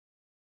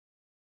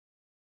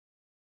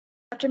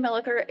Dr.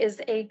 Miller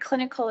is a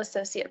clinical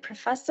associate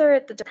professor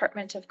at the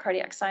Department of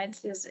Cardiac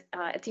Sciences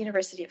at the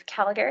University of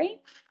Calgary.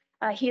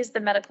 He is the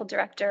medical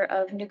director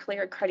of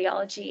nuclear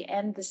cardiology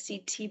and the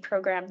CT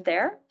program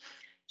there.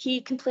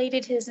 He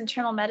completed his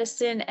internal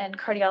medicine and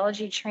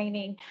cardiology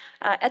training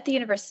at the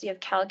University of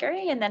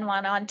Calgary and then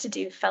went on to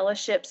do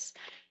fellowships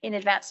in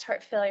advanced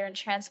heart failure and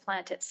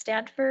transplant at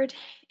Stanford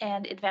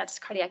and advanced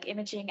cardiac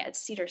imaging at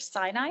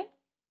Cedars-Sinai.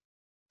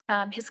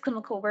 His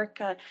clinical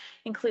work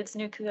includes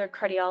nuclear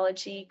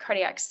cardiology,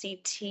 cardiac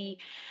CT,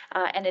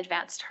 and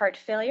advanced heart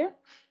failure.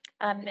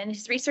 And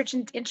his research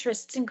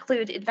interests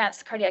include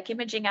advanced cardiac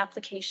imaging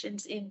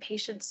applications in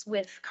patients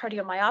with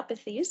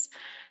cardiomyopathies,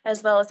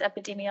 as well as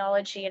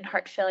epidemiology in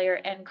heart failure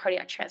and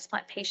cardiac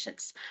transplant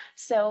patients.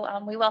 So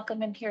we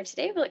welcome him here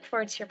today. We look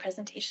forward to your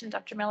presentation,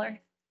 Dr. Miller.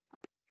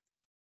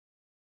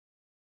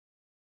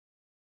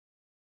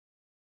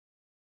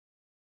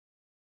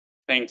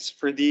 Thanks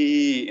for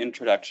the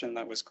introduction.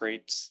 That was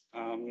great.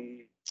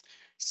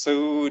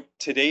 So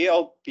today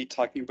I'll be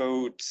talking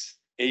about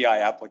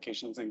AI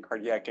applications in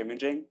cardiac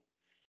imaging.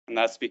 And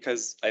that's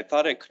because I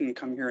thought I couldn't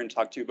come here and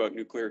talk to you about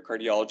nuclear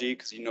cardiology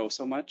because you know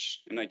so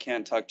much. And I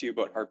can't talk to you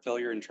about heart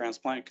failure and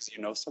transplant because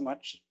you know so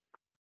much.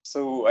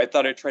 So I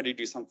thought I'd try to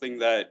do something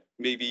that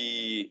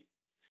maybe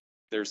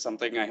there's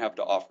something I have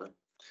to offer.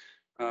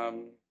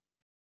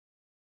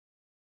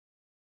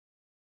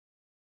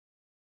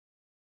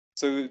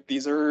 So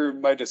these are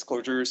my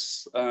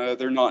disclosures.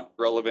 They're not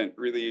relevant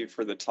really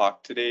for the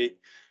talk today.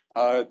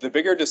 The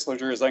bigger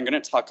disclosure is I'm going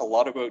to talk a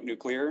lot about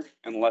nuclear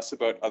and less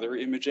about other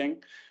imaging,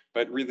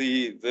 but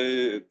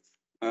really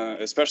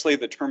especially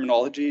the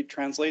terminology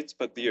translates,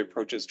 but the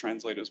approaches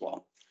translate as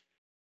well.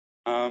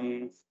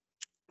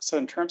 So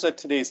in terms of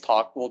today's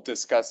talk, we'll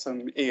discuss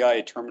some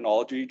AI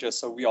terminology just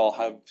so we all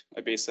have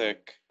a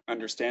basic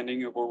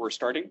understanding of where we're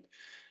starting.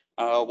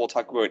 We'll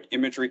talk about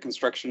image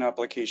reconstruction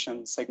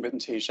applications,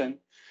 segmentation,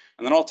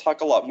 and then I'll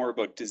talk a lot more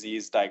about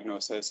disease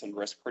diagnosis and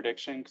risk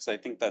prediction because I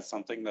think that's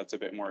something that's a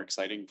bit more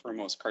exciting for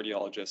most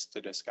cardiologists to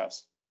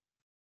discuss.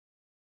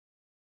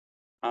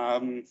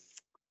 It's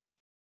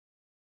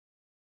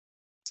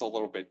a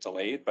little bit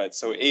delayed, but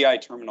so AI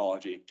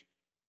terminology.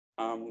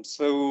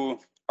 So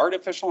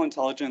artificial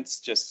intelligence,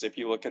 just if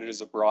you look at it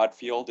as a broad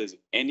field, is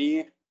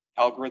any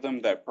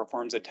algorithm that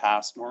performs a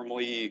task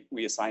normally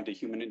we assign to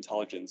human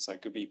intelligence. So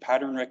it could be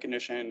pattern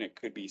recognition, it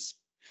could be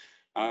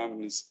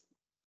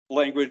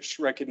language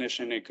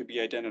recognition, it could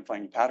be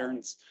identifying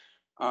patterns,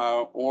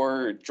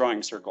 or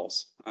drawing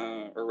circles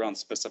around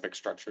specific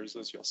structures,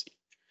 as you'll see.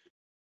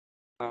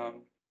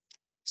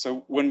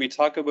 So when we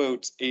talk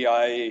about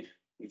AI,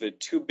 the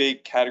two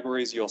big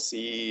categories you'll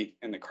see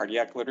in the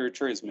cardiac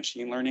literature is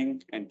machine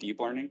learning and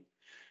deep learning.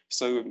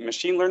 So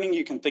machine learning,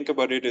 you can think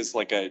about it as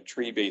like a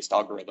tree-based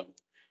algorithm.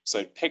 So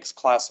it picks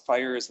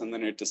classifiers and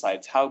then it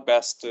decides how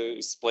best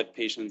to split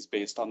patients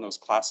based on those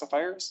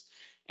classifiers.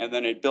 And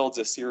then it builds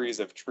a series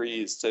of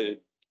trees to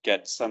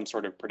get some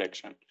sort of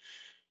prediction.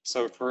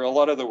 So for a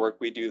lot of the work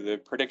we do, the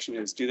prediction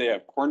is, do they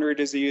have coronary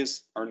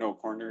disease or no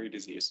coronary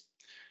disease?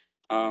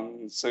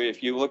 So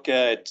if you look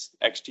at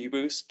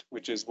XGBoost,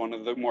 which is one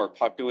of the more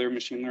popular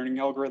machine learning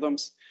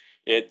algorithms,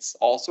 it's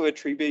also a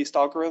tree-based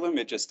algorithm.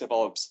 It just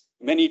develops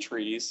many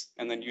trees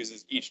and then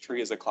uses each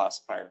tree as a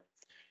classifier.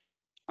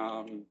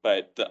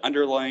 But the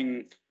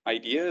underlying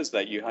idea is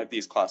that you have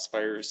these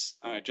classifiers,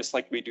 just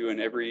like we do in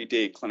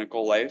everyday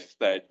clinical life,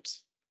 that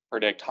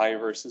predict high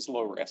versus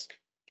low risk.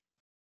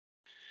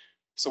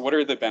 So what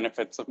are the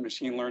benefits of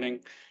machine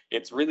learning?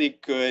 It's really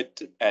good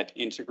at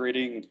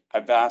integrating a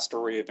vast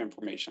array of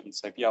information.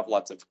 So if you have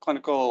lots of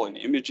clinical and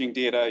imaging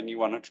data and you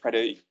want to try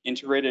to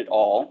integrate it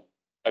all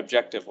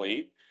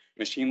objectively,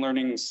 machine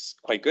learning's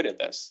quite good at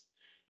this.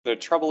 The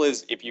trouble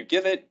is, if you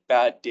give it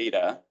bad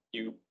data,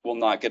 you will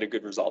not get a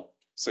good result.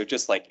 So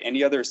just like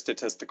any other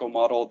statistical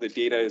model, the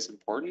data is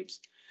important.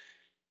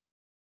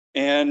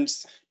 And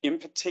in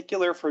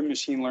particular for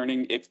machine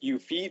learning, if you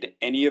feed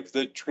any of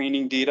the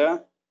training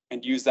data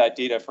and use that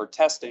data for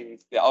testing,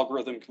 the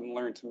algorithm can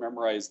learn to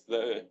memorize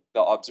the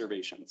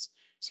observations.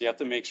 So you have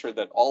to make sure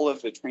that all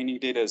of the training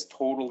data is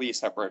totally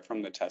separate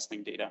from the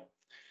testing data.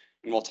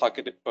 And we'll talk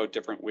about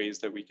different ways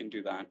that we can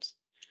do that.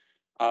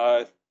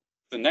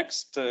 The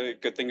next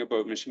good thing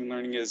about machine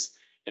learning is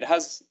it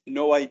has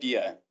no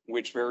idea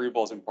which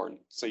variable is important.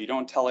 So you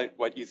don't tell it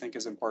what you think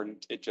is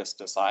important, it just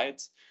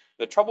decides.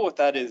 The trouble with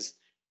that is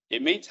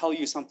it may tell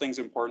you something's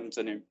important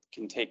and it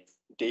can take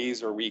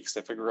days or weeks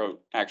to figure out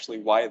actually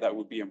why that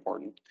would be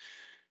important.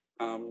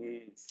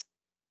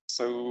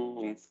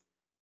 So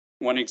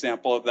one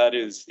example of that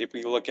is if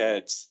we look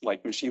at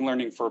like machine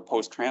learning for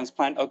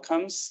post-transplant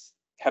outcomes,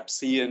 Hep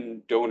C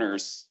in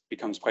donors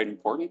becomes quite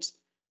important,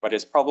 but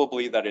it's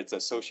probably that it's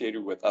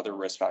associated with other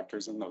risk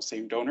factors in those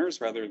same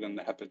donors rather than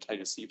the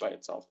hepatitis C by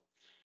itself.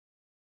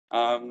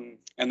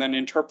 And then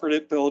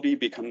interpretability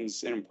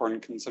becomes an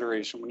important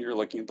consideration when you're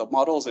looking at the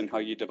models and how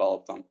you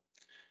develop them.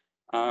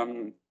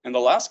 And the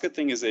last good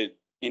thing is it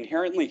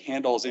inherently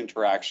handles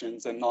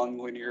interactions and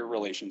nonlinear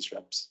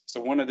relationships. So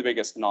one of the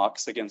biggest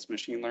knocks against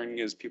machine learning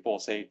is people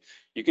say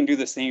you can do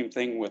the same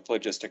thing with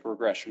logistic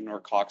regression or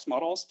Cox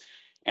models.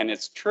 And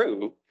it's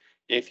true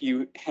if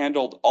you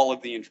handled all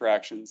of the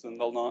interactions and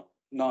the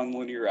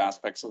nonlinear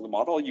aspects of the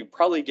model, you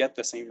probably get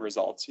the same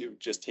results. It would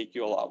just take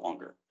you a lot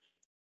longer.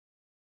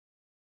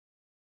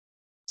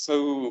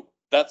 So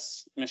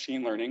that's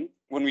machine learning.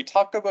 When we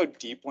talk about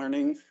deep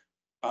learning,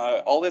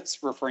 all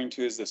it's referring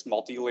to is this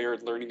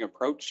multi-layered learning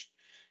approach.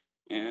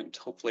 And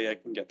hopefully I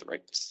can get the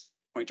right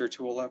pointer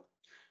tool up.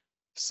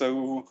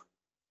 So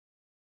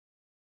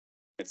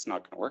it's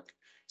not going to work.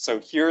 So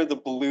here the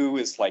blue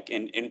is like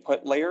an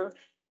input layer,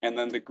 and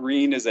then the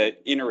green is an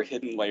inner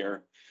hidden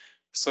layer.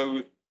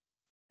 So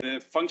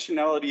the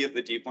functionality of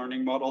the deep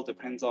learning model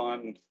depends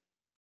on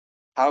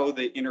how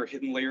the inner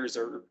hidden layers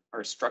are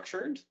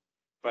structured.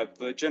 But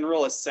the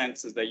general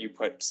sense is that you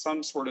put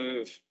some sort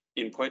of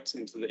input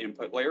into the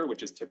input layer,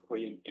 which is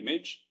typically an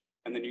image,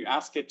 and then you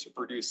ask it to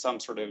produce some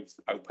sort of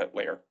output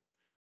layer.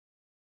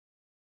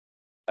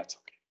 That's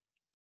okay.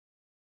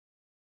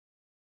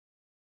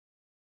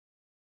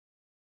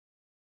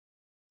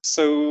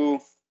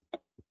 So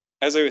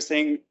as I was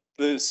saying,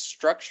 the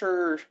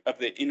structure of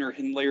the inner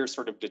hidden layer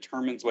sort of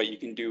determines what you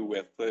can do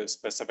with the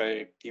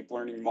specific deep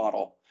learning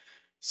model.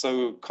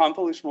 So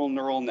convolutional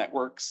neural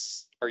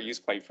networks are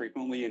used quite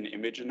frequently in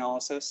image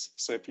analysis.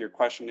 So if your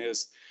question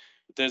is,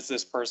 does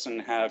this person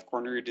have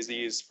coronary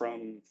disease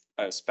from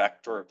a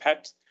SPECT or a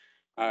PET?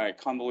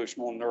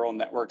 Convolutional neural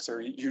networks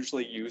are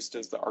usually used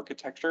as the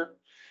architecture.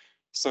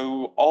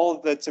 So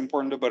all that's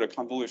important about a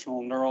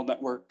convolutional neural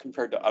network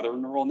compared to other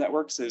neural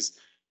networks is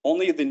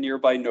only the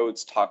nearby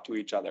nodes talk to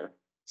each other.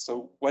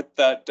 So what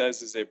that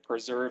does is it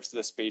preserves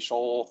the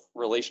spatial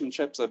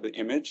relationships of the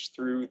image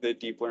through the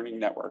deep learning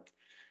network.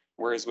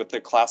 Whereas with the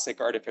classic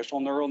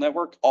artificial neural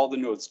network, all the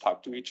nodes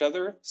talk to each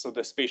other, so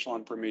the spatial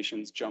information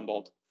is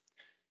jumbled.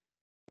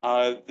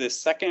 The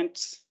second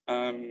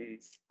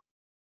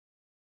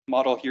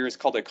model here is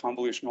called a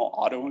convolutional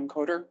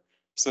autoencoder.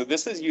 So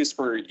this is used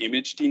for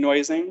image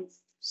denoising.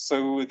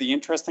 So the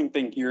interesting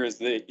thing here is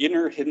the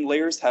inner hidden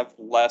layers have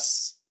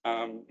less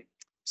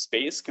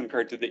space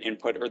compared to the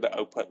input or the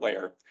output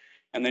layer.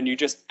 And then you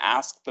just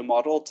ask the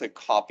model to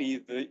copy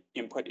the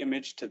input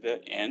image to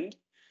the end.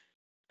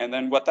 And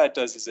then what that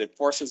does is it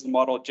forces the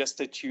model just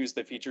to choose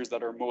the features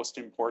that are most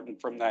important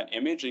from that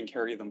image and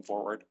carry them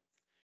forward.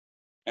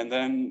 And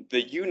then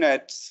the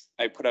UNet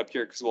I put up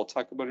here, because we'll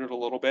talk about it a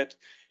little bit,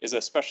 is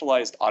a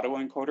specialized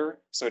autoencoder.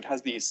 So it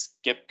has these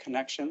skip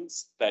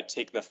connections that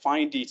take the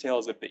fine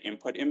details of the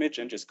input image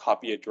and just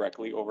copy it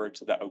directly over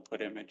to the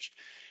output image.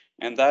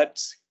 And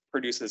that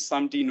produces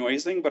some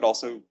denoising, but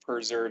also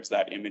preserves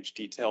that image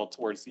detail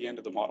towards the end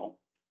of the model.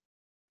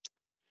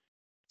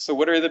 So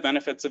what are the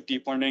benefits of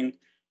deep learning?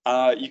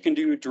 You can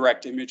do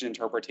direct image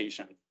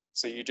interpretation.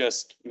 So you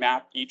just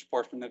map each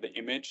portion of the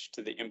image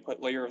to the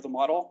input layer of the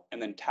model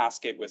and then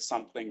task it with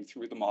something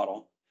through the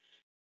model.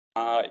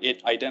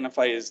 It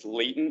identifies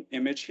latent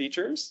image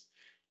features,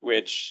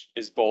 which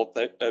is both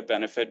a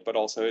benefit but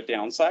also a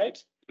downside.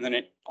 And then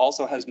it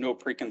also has no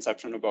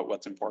preconception about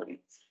what's important.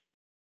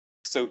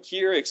 So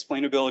here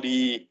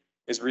explainability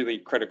is really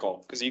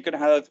critical because you could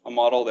have a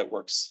model that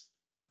works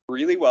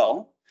really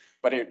well,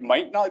 but it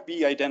might not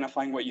be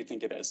identifying what you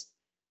think it is.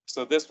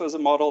 So this was a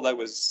model that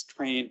was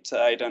trained to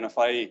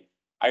identify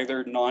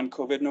either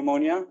non-COVID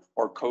pneumonia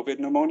or COVID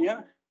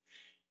pneumonia.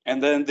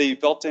 And then they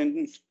built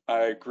in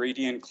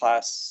gradient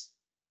class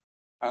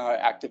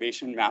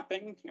activation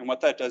mapping. And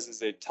what that does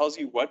is it tells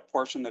you what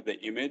portion of the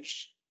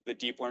image the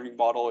deep learning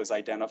model is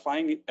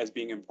identifying as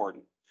being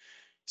important.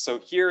 So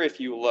here, if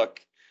you look,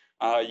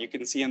 you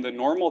can see in the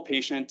normal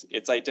patient,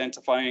 it's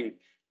identifying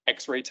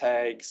X-ray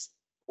tags,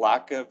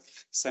 lack of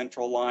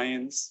central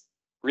lines.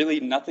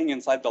 Really, nothing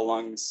inside the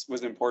lungs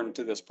was important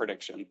to this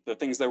prediction. The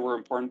things that were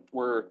important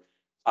were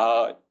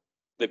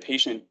the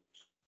patient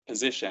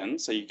position.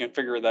 So you can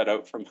figure that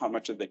out from how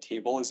much of the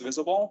table is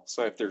visible.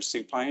 So if they're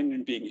supine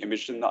and being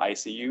imaged in the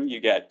ICU, you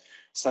get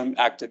some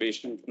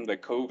activation from the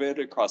COVID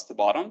across the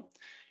bottom,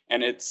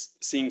 and it's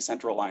seeing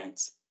central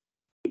lines.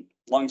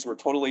 Lungs were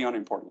totally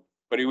unimportant,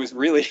 but it was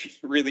really,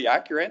 really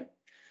accurate.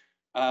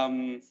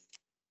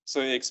 So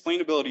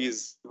explainability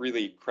is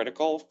really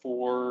critical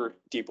for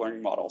deep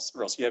learning models,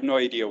 or else you have no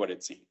idea what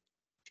it's seeing.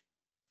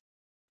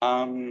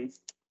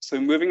 So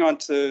moving on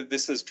to,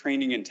 this is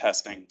training and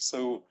testing.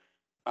 So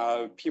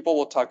people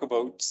will talk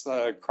about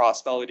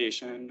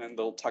cross-validation, and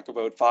they'll talk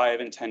about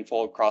 5- and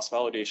 10-fold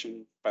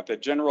cross-validation. But the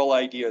general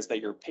idea is that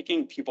you're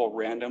picking people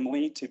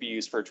randomly to be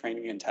used for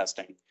training and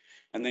testing.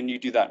 And then you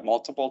do that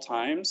multiple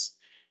times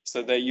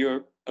so that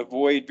you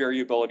avoid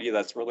variability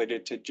that's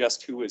related to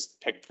just who was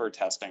picked for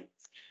testing.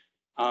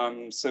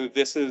 So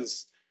this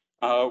is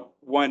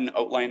one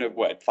outline of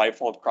what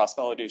 5-fold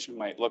cross-validation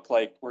might look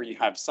like, where you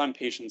have some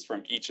patients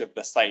from each of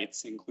the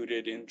sites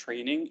included in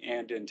training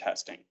and in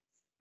testing.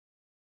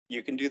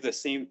 You can do the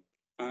same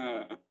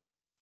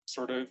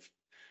sort of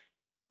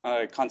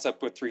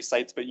concept with 3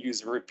 sites, but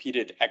use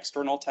repeated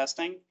external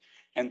testing.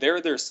 And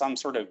there's some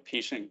sort of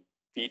patient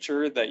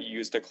feature that you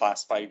use to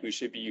classify who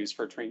should be used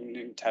for training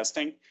and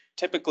testing.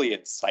 Typically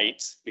it's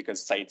sites,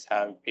 because sites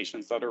have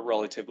patients that are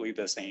relatively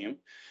the same.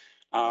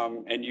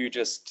 And you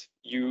just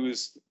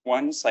use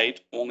one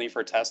site only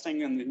for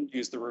testing and then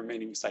use the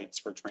remaining sites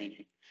for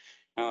training.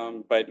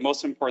 But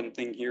most important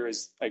thing here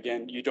is,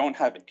 again, you don't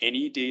have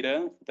any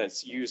data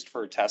that's used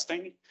for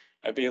testing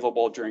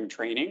available during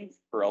training,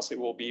 or else it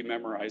will be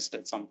memorized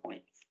at some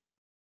point.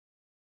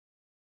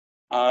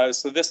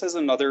 So this is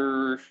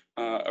another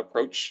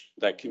approach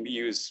that can be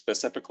used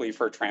specifically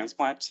for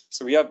transplant.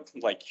 So we have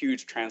like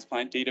huge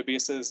transplant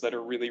databases that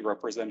are really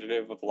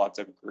representative of lots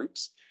of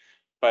groups,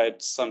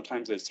 but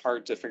sometimes it's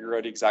hard to figure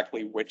out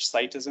exactly which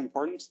site is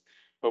important.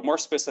 But more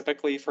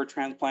specifically for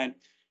transplant,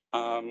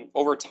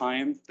 over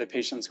time, the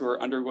patients who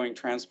are undergoing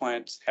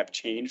transplant have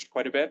changed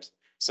quite a bit.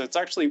 So it's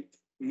actually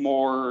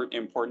more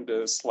important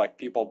to select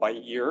people by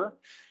year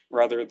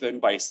rather than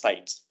by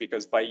site,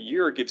 because by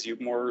year gives you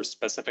more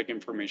specific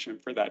information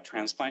for that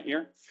transplant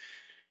year.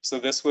 So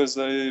this was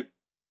a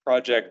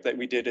project that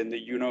we did in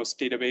the UNOS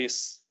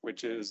database,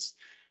 which is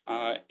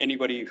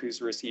anybody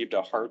who's received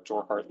a heart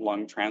or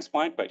heart-lung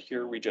transplant, but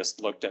here we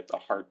just looked at the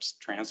heart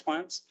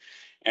transplants.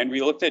 And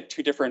we looked at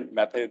two different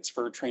methods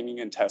for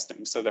training and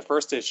testing. So the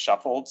first is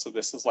shuffled. So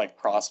this is like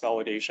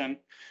cross-validation,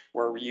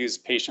 where we use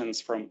patients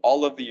from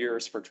all of the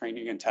years for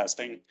training and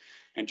testing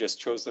and just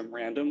chose them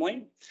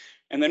randomly.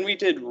 And then we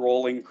did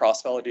rolling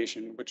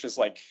cross-validation, which is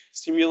like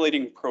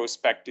simulating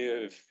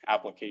prospective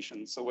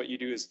applications. So what you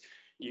do is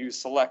you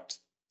select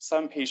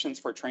some patients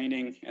for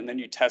training and then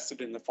you test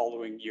it in the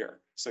following year.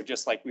 So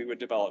just like we would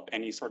develop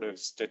any sort of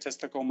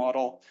statistical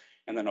model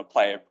and then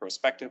apply it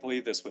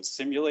prospectively, this was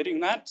simulating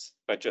that,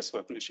 but just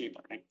with machine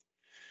learning.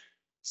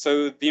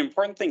 So the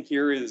important thing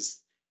here is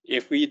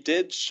if we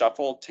did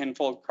shuffle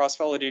tenfold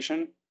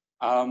cross-validation,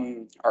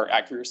 our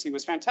accuracy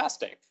was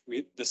fantastic.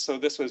 So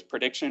this was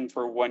prediction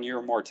for 1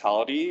 year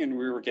mortality, and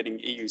we were getting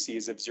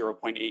AUCs of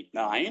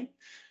 0.89.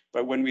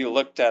 But when we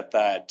looked at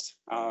that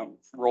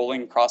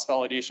rolling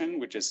cross-validation,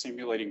 which is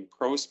simulating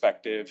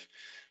prospective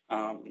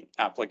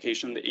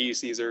application, the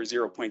AUCs are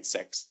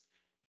 0.6.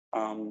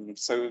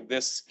 So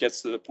this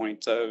gets to the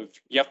point of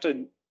you have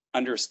to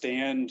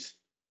understand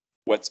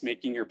what's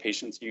making your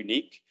patients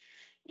unique.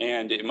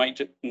 And it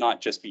might not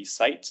just be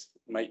sites,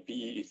 it might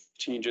be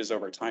changes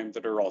over time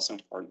that are also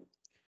important.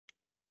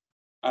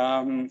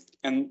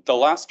 And the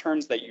last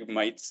terms that you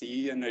might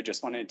see, and I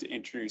just wanted to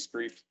introduce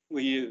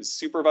briefly, is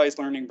supervised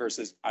learning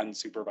versus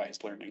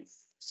unsupervised learning.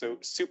 So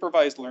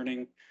supervised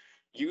learning,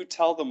 you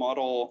tell the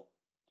model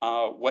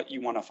what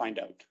you want to find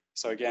out.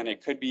 So again,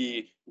 it could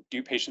be,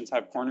 do patients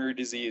have coronary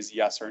disease,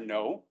 yes or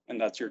no? And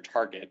that's your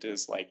target,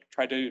 is like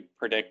try to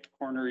predict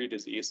coronary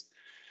disease.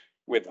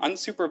 With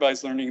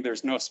unsupervised learning,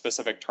 there's no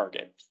specific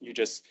target. You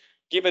just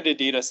give it a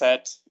data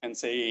set and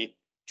say,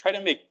 try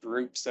to make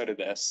groups out of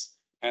this.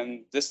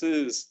 And this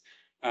is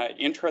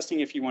interesting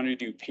if you want to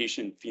do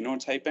patient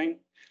phenotyping,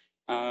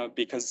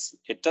 because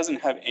it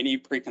doesn't have any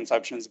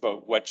preconceptions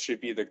about what should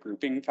be the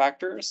grouping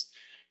factors.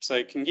 So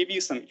it can give you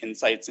some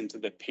insights into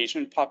the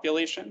patient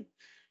population,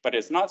 but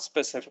it's not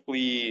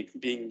specifically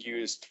being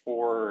used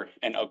for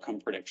an outcome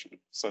prediction.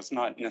 So it's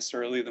not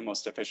necessarily the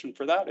most efficient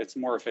for that. It's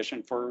more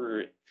efficient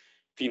for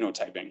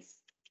phenotyping.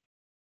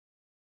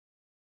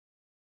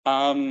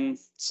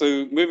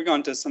 So moving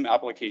on to some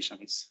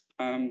applications.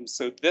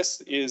 So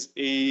this is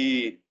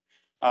a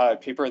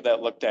paper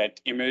that looked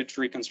at image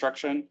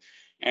reconstruction,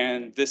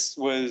 and this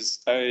was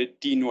a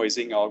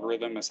denoising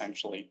algorithm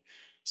essentially.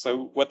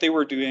 So what they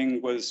were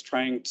doing was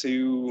trying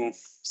to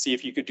see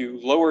if you could do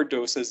lower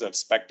doses of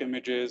SPECT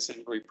images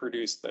and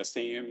reproduce the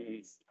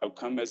same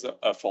outcome as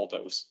a full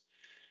dose.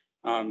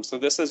 So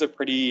this is a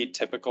pretty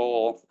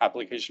typical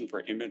application for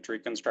image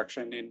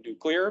reconstruction in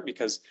nuclear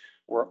because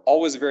we're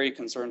always very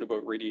concerned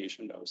about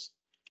radiation dose.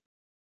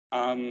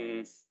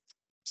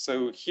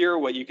 So here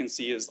what you can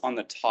see is on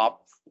the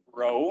top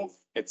row,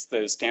 it's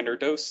the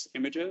standard dose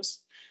images.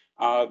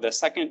 The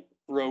second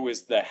row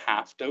is the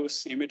half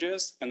dose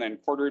images, and then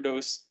quarter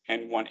dose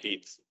and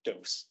 1/8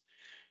 dose.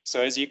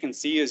 So as you can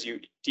see, as you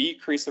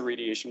decrease the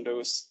radiation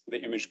dose,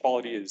 the image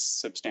quality is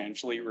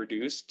substantially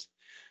reduced.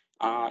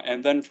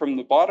 And then from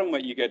the bottom,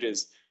 what you get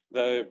is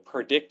the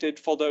predicted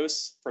full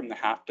dose from the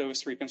half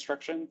dose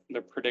reconstruction,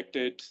 the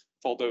predicted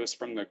full dose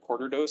from the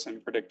quarter dose,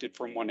 and predicted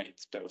from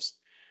 1/8 dose.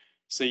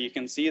 So you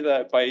can see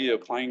that by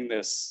applying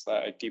this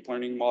deep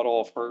learning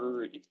model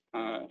for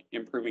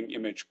improving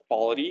image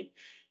quality,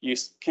 you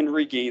can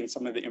regain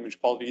some of the image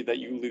quality that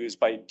you lose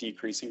by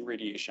decreasing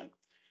radiation.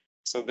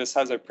 So this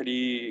has a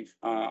pretty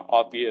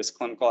obvious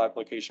clinical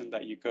application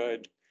that you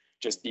could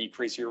just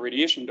decrease your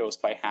radiation dose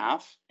by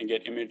half and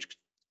get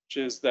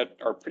images that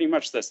are pretty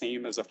much the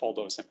same as a full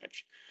dose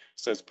image.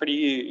 So it's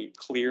pretty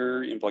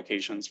clear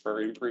implications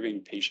for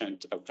improving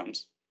patient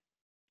outcomes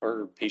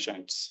or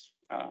patient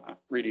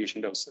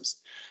radiation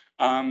doses.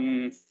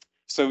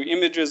 So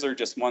images are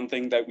just one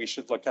thing that we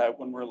should look at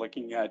when we're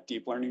looking at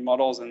deep learning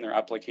models and their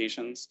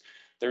applications.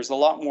 There's a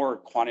lot more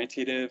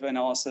quantitative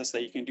analysis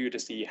that you can do to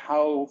see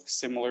how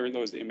similar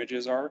those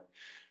images are.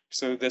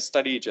 So this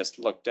study just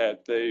looked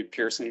at the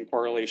Pearson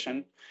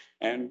correlation.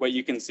 And what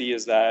you can see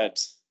is that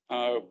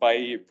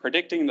by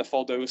predicting the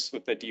full dose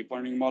with the deep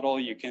learning model,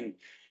 you can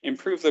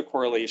improve the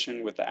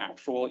correlation with the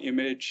actual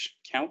image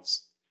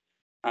counts.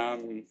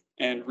 And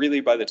really,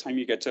 by the time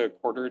you get to a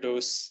quarter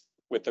dose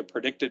with the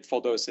predicted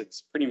full dose,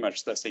 it's pretty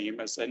much the same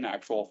as an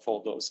actual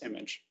full dose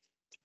image.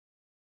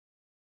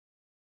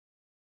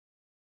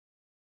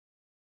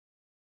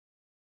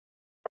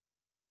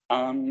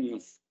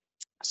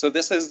 So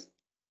this is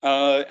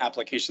an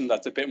application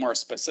that's a bit more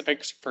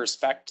specific for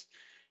SPECT.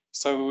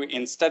 So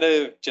instead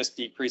of just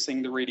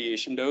decreasing the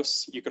radiation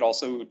dose, you could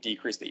also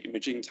decrease the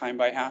imaging time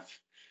by half.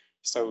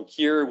 So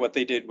here, what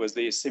they did was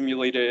they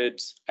simulated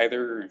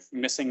either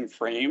missing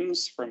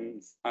frames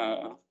from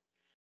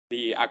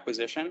the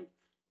acquisition,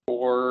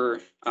 or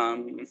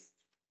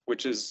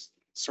which is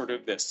sort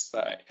of this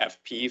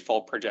FP,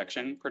 full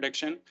projection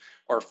prediction,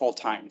 or full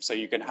time. So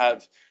you can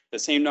have the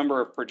same number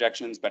of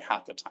projections, but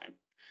half the time.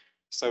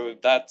 So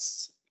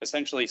that's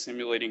essentially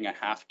simulating a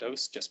half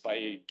dose just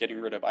by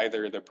getting rid of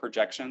either the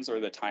projections or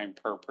the time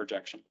per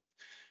projection.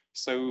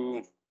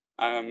 So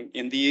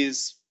in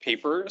these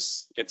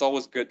papers, it's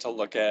always good to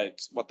look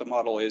at what the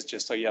model is,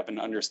 just so you have an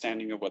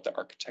understanding of what the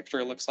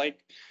architecture looks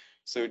like.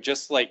 So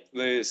just like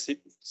the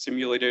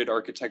simulated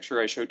architecture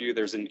I showed you,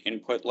 there's an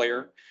input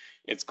layer.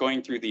 It's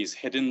going through these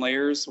hidden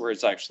layers where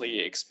it's actually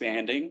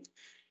expanding,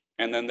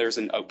 and then there's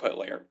an output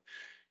layer.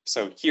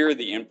 So here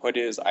the input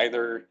is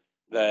either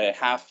the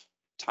half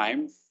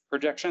time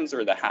projections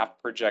or the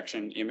half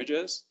projection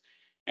images,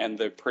 and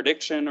the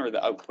prediction or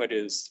the output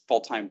is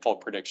full time, full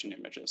prediction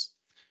images.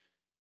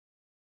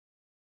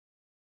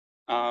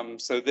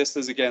 So this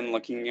is again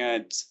looking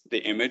at the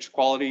image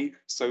quality.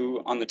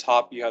 So on the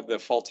top you have the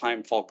full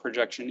time, full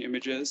projection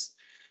images,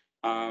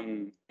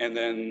 and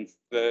then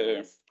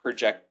the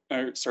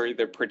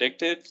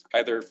predicted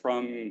either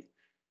from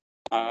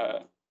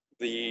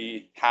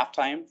the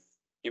halftime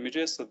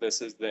images. So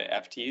this is the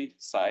FT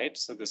side.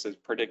 So this is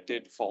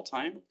predicted full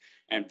time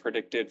and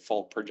predicted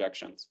full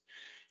projections.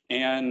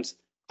 And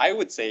I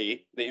would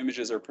say the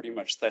images are pretty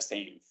much the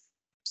same.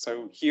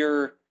 So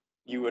here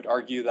you would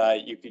argue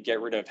that you could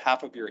get rid of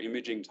half of your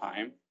imaging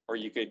time, or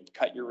you could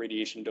cut your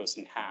radiation dose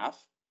in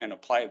half and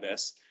apply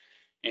this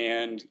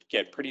and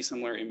get pretty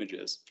similar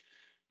images.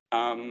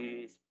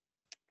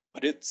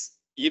 But it's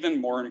even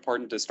more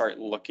important to start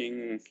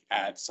looking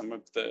at some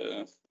of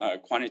the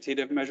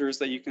quantitative measures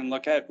that you can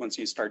look at once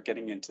you start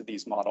getting into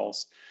these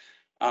models.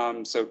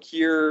 So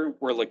here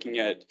we're looking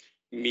at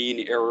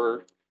mean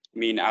error,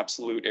 mean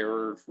absolute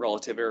error,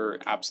 relative error,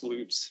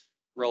 absolute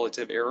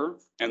relative error,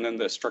 and then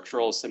the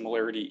structural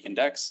similarity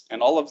index. And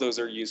all of those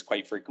are used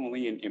quite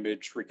frequently in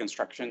image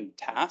reconstruction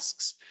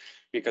tasks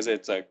because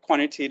it's a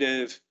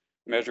quantitative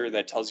measure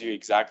that tells you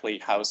exactly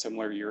how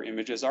similar your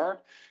images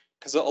are.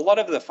 Because a lot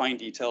of the fine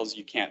details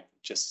you can't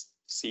just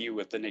see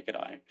with the naked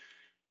eye.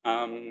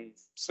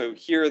 So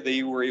here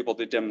they were able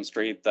to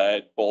demonstrate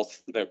that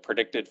both the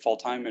predicted full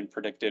time and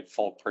predicted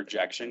full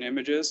projection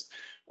images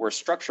were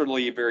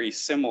structurally very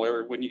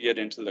similar when you get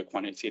into the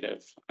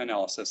quantitative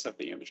analysis of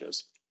the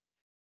images.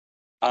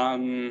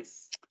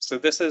 So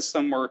this is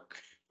some work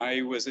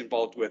I was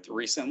involved with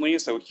recently.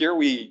 So here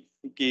we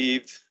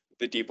gave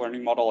the deep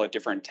learning model a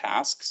different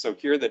task. So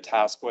here the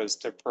task was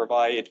to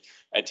provide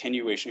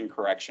attenuation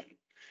correction.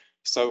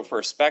 So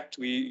for SPECT,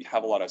 we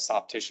have a lot of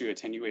soft tissue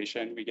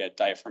attenuation. We get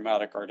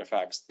diaphragmatic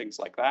artifacts, things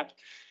like that.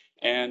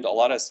 And a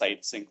lot of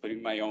sites,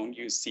 including my own,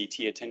 use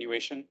CT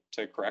attenuation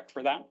to correct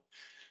for that.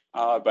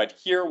 But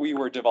here we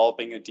were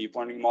developing a deep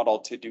learning model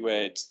to do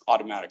it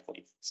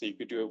automatically. So you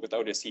could do it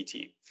without a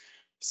CT.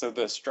 So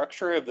the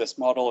structure of this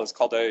model is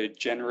called a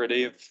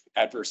generative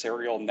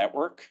adversarial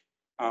network.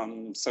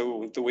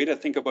 So the way to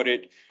think about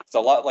it, it's a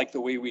lot like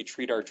the way we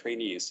treat our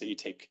trainees. So you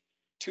take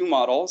two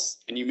models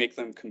and you make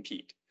them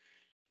compete.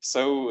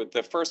 So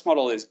the first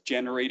model is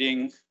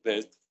generating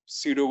the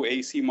pseudo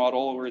AC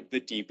model, or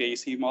the deep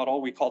AC model,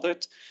 we called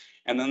it.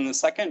 And then the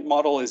second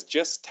model is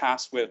just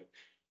tasked with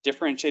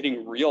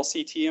differentiating real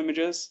CT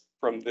images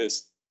from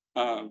this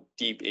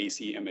deep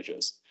AC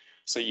images.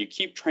 So you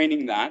keep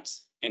training that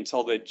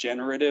until the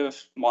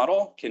generative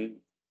model can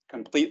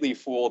completely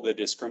fool the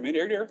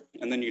discriminator,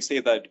 and then you say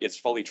that it's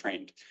fully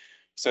trained.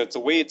 So it's a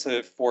way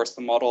to force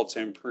the model to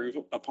improve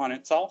upon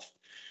itself.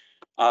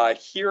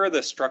 Here,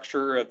 the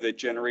structure of the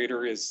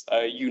generator is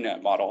a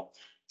U-net model.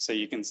 So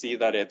you can see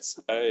that it's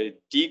a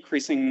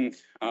decreasing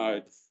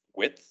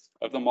width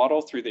of the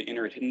model through the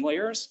inner hidden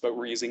layers, but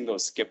we're using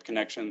those skip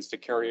connections to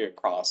carry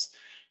across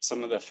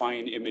some of the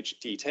fine image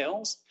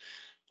details.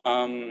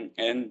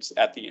 And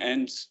at the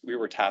end, we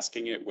were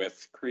tasking it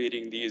with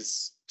creating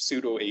these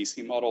pseudo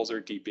AC models or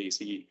deep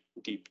AC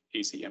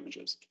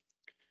images.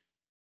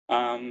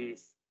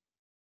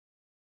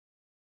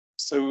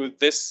 So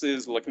this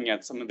is looking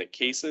at some of the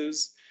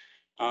cases.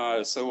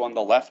 So on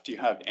the left, you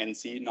have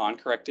NC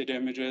non-corrected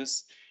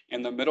images.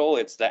 In the middle,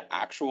 it's the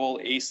actual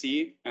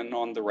AC, and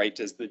on the right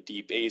is the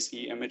deep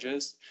AC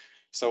images.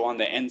 So on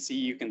the NC,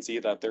 you can see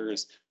that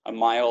there's a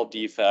mild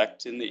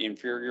defect in the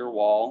inferior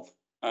wall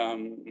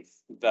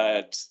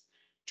that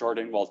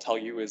Jordan will tell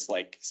you is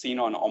like seen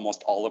on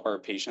almost all of our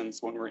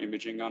patients when we're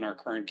imaging on our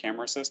current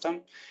camera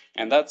system.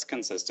 And that's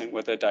consistent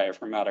with a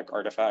diaphragmatic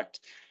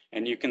artifact.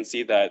 And you can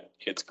see that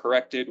it's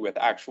corrected with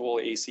actual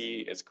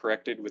AC, it's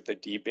corrected with the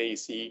deep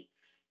AC.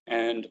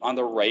 And on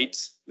the right,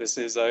 this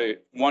is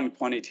one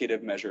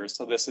quantitative measure.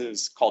 So this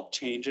is called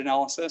change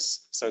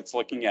analysis. So it's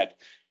looking at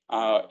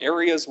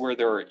areas where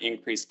there are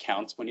increased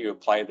counts when you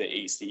apply the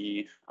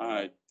AC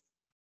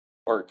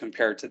or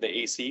compare to the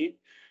AC.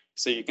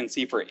 So you can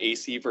see for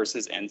AC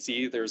versus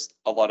NC, there's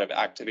a lot of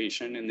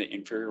activation in the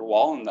inferior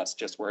wall, and that's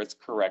just where it's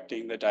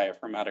correcting the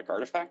diaphragmatic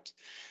artifact.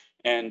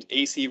 And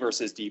AC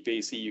versus deep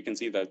AC, you can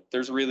see that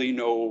there's really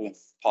no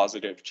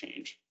positive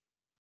change.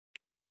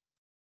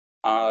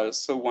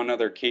 So one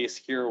other case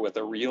here with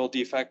a real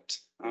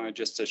defect,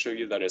 just to show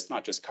you that it's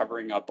not just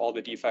covering up all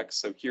the defects.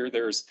 So here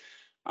there's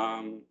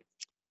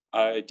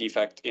a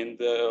defect in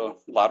the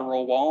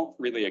lateral wall,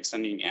 really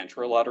extending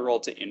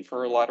anterolateral to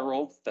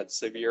inferolateral, that's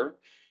severe.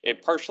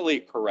 It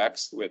partially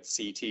corrects with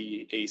CT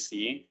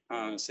AC,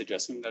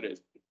 suggesting that it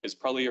is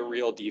probably a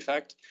real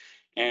defect.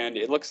 And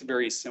it looks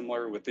very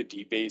similar with the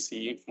deep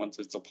AC once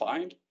it's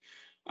applied.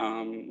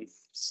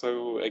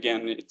 So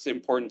again, it's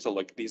important to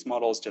look at these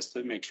models just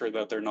to make sure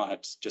that they're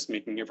not just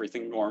making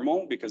everything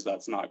normal, because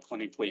that's not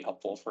clinically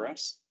helpful for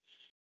us.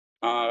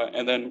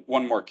 And then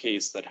one more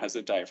case that has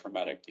a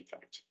diaphragmatic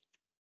defect.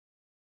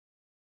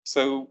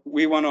 So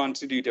we went on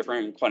to do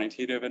different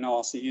quantitative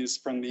analyses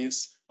from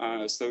these.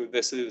 So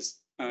this is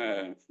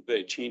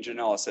the change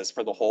analysis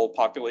for the whole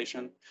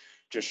population,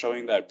 just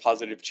showing that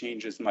positive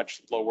change is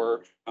much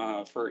lower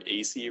for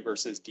AC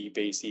versus deep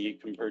AC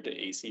compared to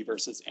AC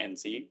versus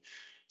NC,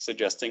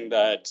 suggesting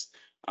that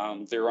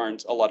there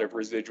aren't a lot of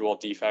residual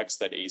defects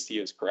that AC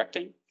is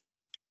correcting.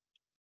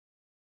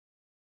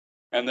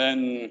 And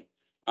then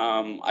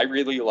I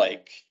really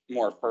like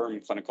more firm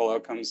clinical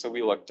outcomes. So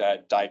we looked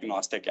at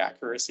diagnostic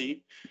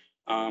accuracy.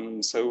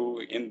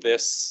 So in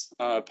this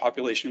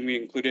population,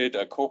 we included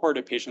a cohort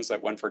of patients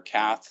that went for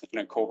cath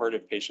and a cohort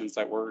of patients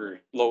that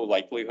were low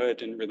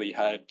likelihood and really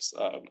had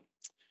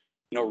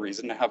no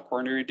reason to have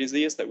coronary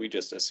disease that we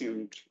just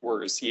assumed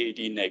were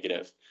CAD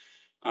negative.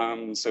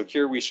 So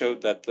here we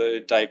showed that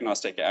the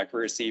diagnostic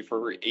accuracy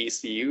for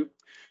ACU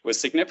was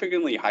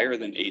significantly higher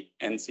than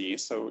NC,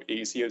 so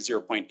AC of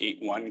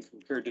 0.81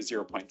 compared to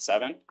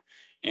 0.7.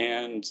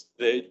 And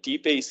the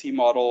deep AC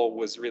model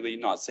was really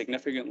not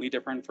significantly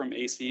different from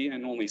AC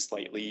and only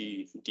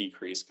slightly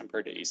decreased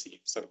compared to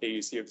AC, so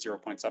AC of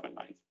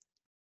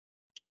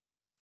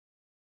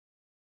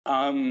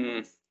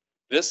 0.79.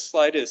 This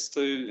slide is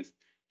to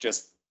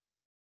just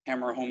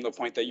hammer home the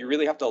point that you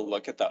really have to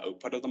look at the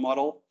output of the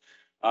model.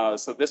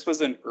 So this was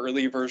an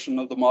early version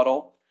of the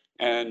model.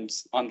 And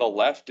on the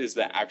left is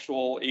the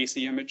actual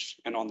AC image,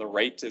 and on the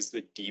right is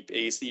the deep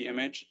AC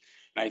image.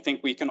 And I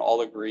think we can all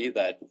agree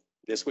that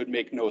this would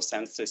make no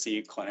sense to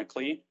see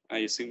clinically. I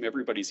assume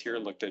everybody's here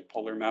looked at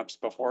polar maps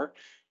before.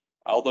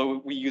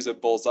 Although we use a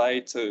bullseye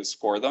to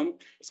score them,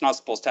 it's not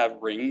supposed to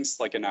have rings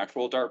like an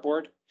actual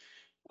dartboard.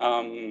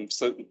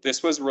 So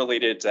this was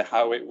related to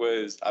how it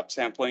was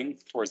upsampling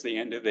towards the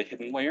end of the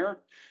hidden layer.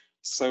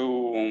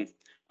 So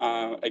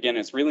again,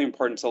 it's really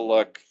important to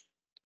look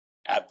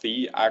at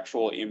the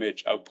actual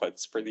image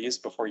outputs for these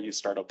before you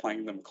start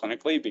applying them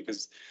clinically,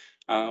 because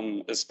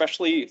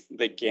especially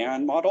the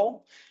GAN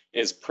model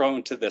is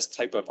prone to this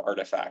type of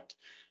artifact.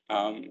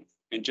 And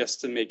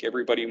just to make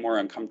everybody more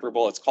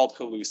uncomfortable, it's called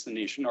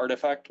hallucination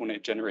artifact when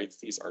it generates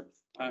these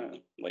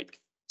like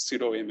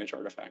pseudo image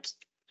artifacts.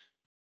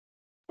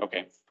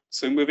 Okay,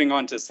 so moving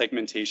on to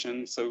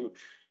segmentation. So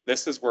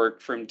this is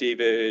work from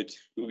David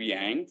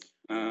Yang.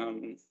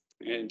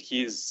 And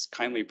he's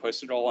kindly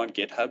posted it all on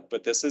GitHub,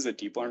 but this is a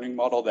deep learning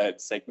model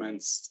that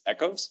segments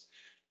echoes.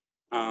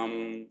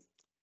 And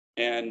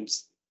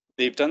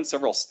they've done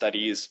several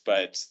studies,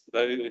 but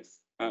the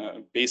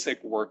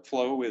basic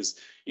workflow is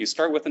you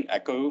start with an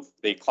echo.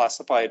 They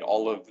classified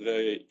all of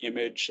the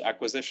image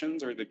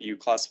acquisitions or the view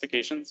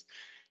classifications.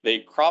 They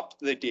crop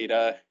the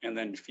data and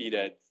then feed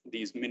it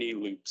these mini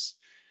loops.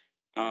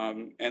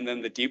 And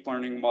then the deep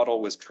learning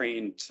model was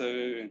trained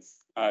to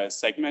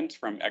segment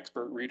from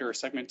expert reader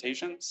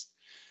segmentations.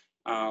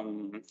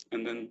 And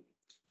then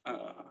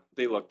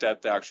they looked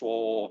at the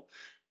actual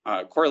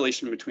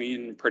correlation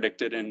between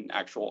predicted and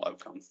actual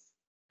outcome.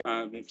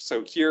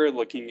 So here,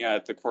 looking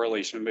at the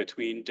correlation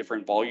between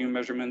different volume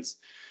measurements,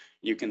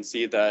 you can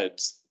see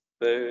that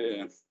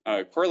the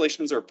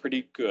correlations are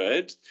pretty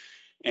good.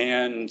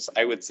 And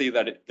I would say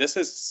that this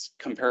is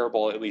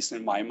comparable, at least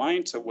in my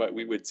mind, to what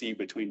we would see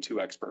between two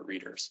expert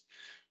readers,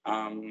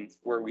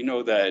 where we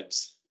know that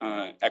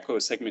echo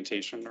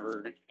segmentation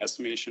or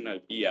estimation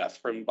of EF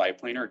from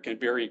biplanar can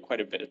vary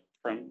quite a bit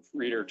from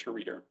reader to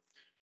reader.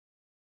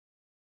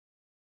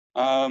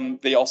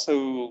 They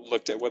also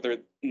looked at whether or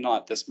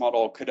not this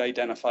model could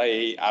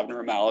identify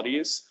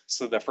abnormalities.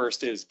 So the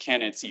first is,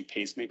 can it see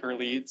pacemaker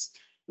leads?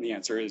 And the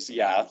answer is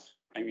yeah.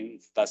 I mean,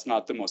 that's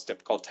not the most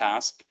difficult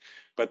task.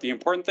 But the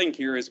important thing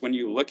here is when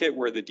you look at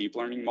where the deep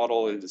learning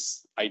model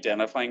is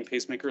identifying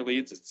pacemaker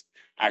leads, it's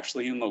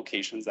actually in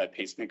locations that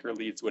pacemaker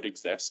leads would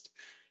exist.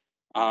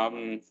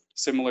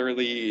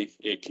 Similarly,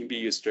 it can be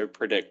used to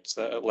predict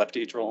left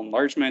atrial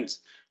enlargement,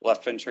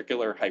 left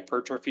ventricular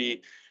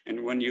hypertrophy.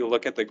 And when you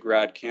look at the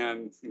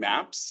GradCam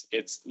maps,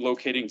 it's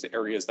locating to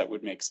areas that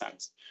would make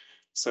sense.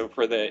 So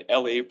for the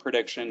LA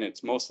prediction,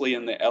 it's mostly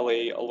in the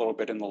LA, a little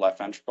bit in the left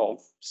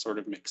ventricle, sort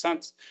of makes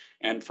sense.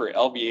 And for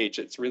LVH,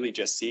 it's really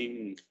just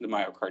seeing the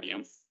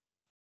myocardium.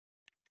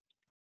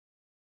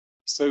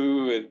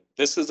 So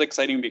this is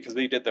exciting because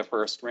they did the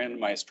first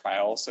randomized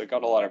trial, so it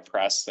got a lot of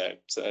press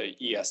at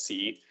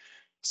ESC.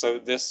 So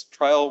this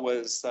trial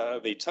was,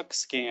 they took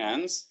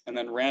scans and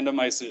then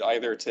randomized it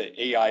either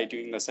to AI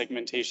doing the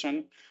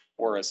segmentation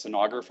or a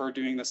sonographer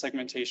doing the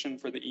segmentation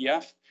for the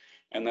EF.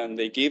 And then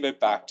they gave it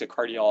back to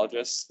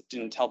cardiologists,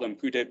 didn't tell them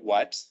who did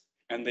what.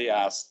 And they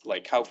asked,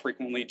 like, how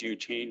frequently do you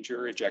change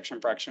your ejection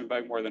fraction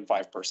by more than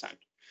 5%?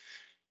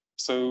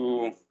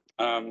 So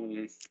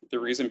the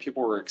reason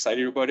people were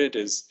excited about it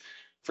is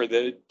for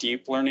the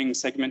deep learning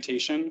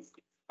segmentation,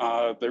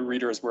 the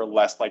readers were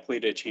less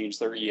likely to change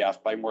their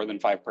EF by more than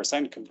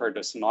 5% compared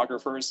to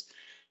sonographers.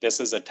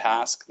 This is a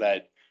task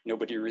that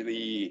nobody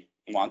really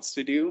wants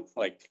to do,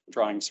 like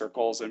drawing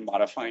circles and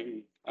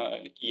modifying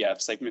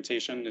EF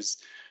segmentation is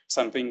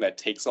something that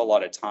takes a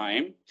lot of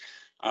time.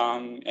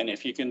 And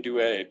if you can do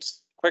it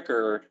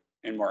quicker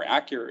and more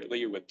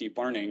accurately with deep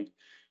learning,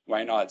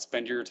 why not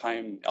spend your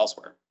time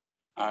elsewhere?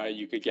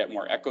 You could get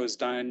more echoes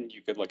done.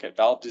 You could look at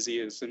valve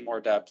disease in more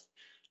depth.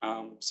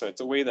 So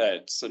it's a way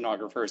that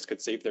sonographers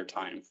could save their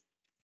time.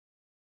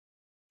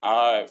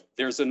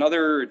 There's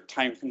another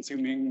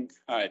time-consuming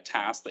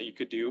task that you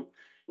could do,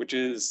 which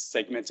is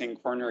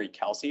segmenting coronary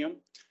calcium.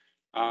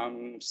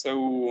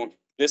 So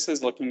this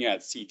is looking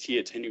at CT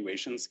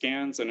attenuation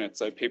scans, and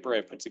it's a paper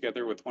I put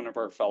together with one of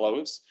our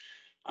fellows.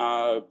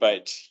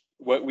 But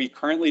what we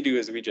currently do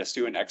is we just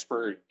do an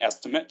expert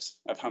estimate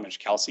of how much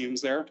calcium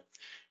is there.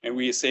 And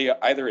we say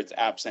either it's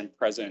absent,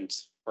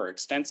 present, or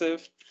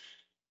extensive.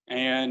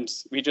 And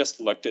we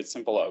just looked at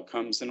simple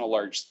outcomes in a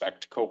large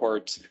SPECT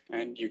cohort.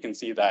 And you can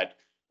see that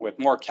with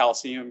more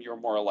calcium, you're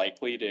more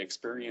likely to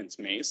experience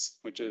MACE,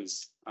 which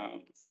is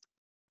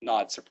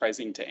not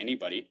surprising to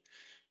anybody.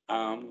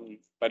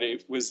 But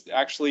it was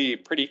actually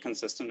pretty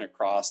consistent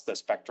across the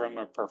spectrum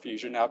of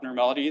perfusion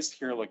abnormalities.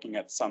 Here looking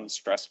at some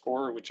stress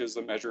score, which is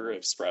a measure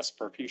of stress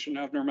perfusion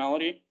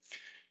abnormality.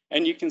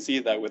 And you can see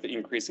that with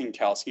increasing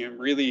calcium,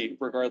 really,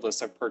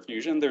 regardless of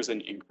perfusion, there's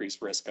an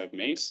increased risk of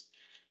MACE.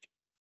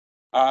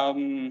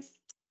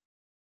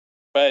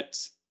 But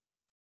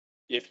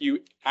if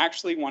you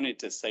actually wanted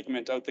to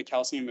segment out the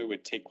calcium, it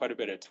would take quite a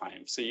bit of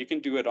time. So you can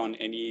do it on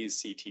any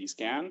CT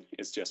scan.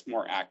 It's just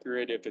more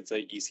accurate if it's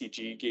a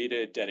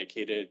ECG-gated,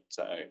 dedicated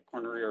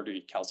coronary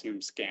artery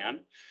calcium scan.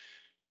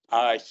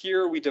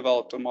 Here we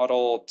developed a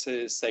model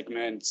to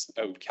segment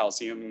out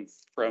calcium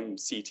from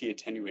CT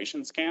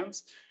attenuation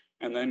scans,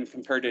 and then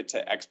compared it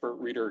to expert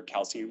reader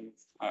calcium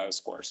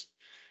scores.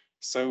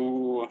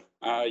 So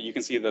you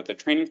can see that the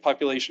training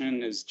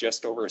population is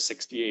just over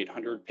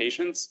 6,800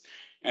 patients.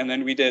 And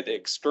then we did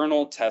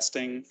external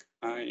testing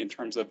in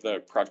terms of the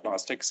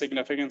prognostic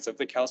significance of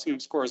the calcium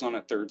scores on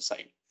a third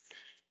site.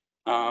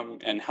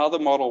 And how the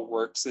model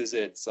works is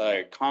it's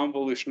a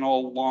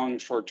convolutional long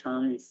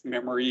short-term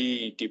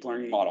memory deep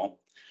learning model.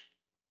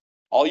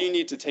 All you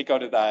need to take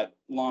out of that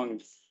long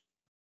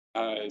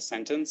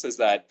sentence is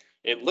that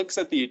it looks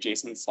at the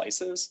adjacent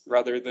slices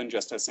rather than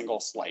just a single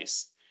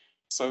slice.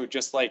 So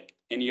just like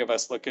any of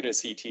us look at a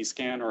CT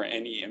scan or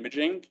any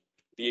imaging,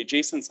 the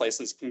adjacent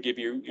slices can give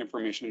you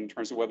information in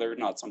terms of whether or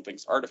not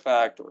something's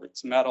artifact or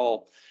it's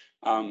metal.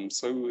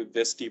 So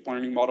this deep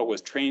learning model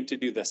was trained to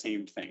do the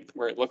same thing,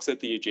 where it looks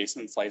at the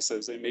adjacent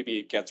slices and maybe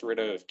it gets rid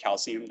of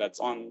calcium that's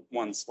on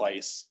one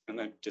slice and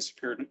then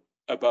disappeared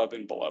above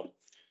and below.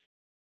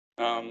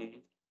 And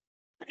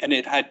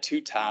it had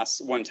two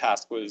tasks. One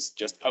task was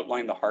just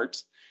outline the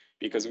heart,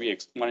 because we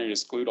wanted to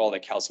exclude all the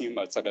calcium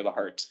outside of the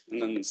heart. And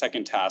then the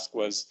second task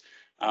was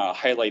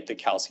highlight the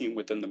calcium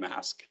within the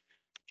mask.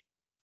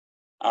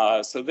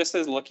 So this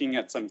is looking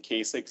at some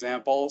case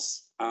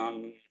examples.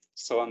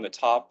 So on the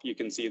top, you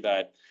can see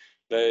that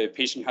the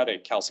patient had a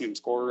calcium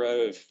score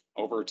of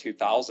over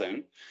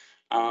 2,000.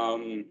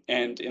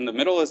 And in the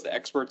middle is the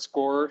expert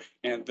score,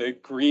 and the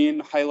green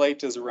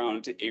highlight is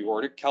around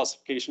aortic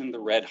calcification. The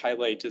red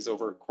highlight is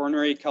over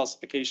coronary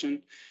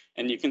calcification.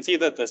 And you can see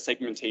that the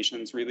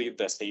segmentation is really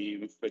the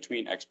same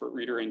between expert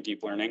reader and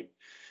deep learning.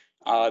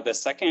 The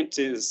second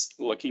is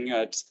looking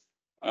at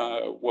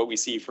what we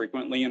see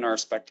frequently in our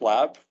SPECT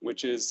lab,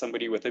 which is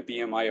somebody with a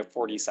BMI of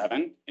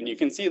 47. And you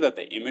can see that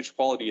the image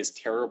quality is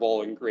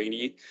terrible and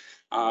grainy.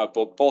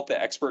 Both the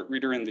expert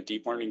reader and the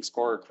deep learning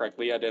score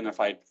correctly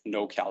identified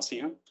no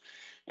calcium.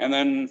 And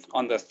then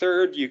on the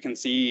third, you can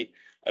see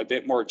a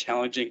bit more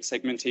challenging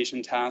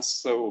segmentation tasks.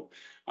 So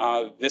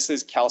this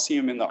is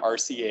calcium in the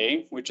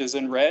RCA, which is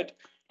in red,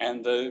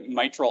 and the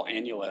mitral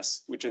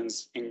annulus, which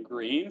is in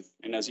green.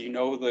 And as you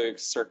know, the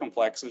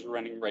circumflex is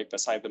running right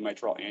beside the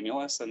mitral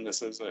annulus, and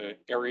this is an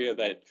area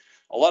that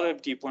a lot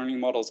of deep learning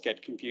models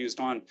get confused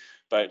on,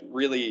 but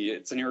really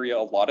it's an area a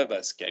lot of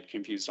us get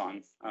confused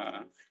on,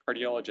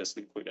 cardiologists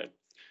included.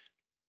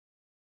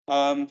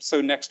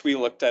 So next we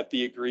looked at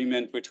the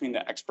agreement between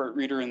the expert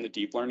reader and the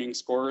deep learning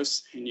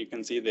scores, and you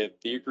can see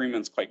that the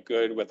agreement's quite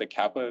good with a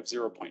kappa of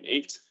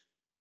 0.8.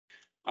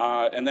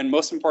 And then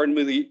most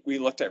importantly, we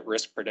looked at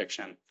risk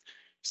prediction.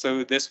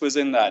 So this was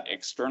in that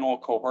external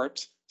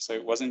cohort, so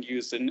it wasn't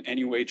used in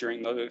any way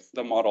during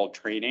the model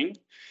training.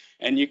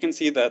 And you can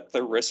see that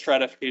the risk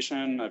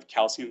stratification of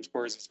calcium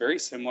scores is very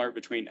similar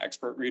between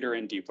expert reader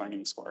and deep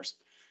learning scores.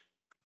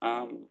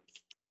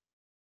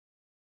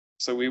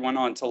 So we went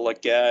on to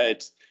look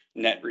at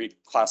net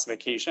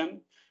reclassification.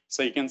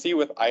 So you can see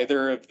with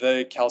either of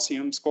the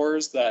calcium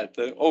scores that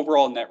the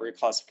overall net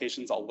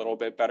reclassification is a little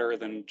bit better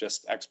than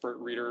just expert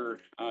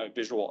reader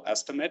visual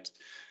estimate,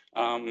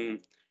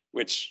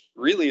 which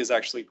really is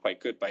actually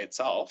quite good by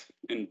itself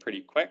and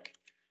pretty quick.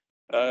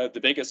 The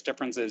biggest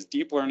difference is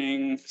deep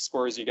learning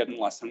scores you get in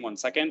less than 1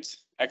 second.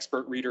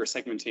 Expert reader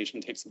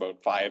segmentation takes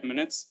about 5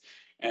 minutes,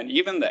 and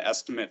even the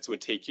estimates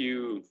would take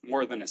you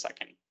more than a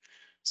second.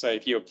 So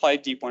if you apply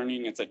deep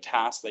learning, it's a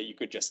task that you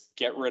could just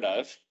get rid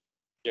of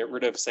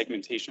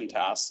segmentation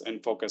tasks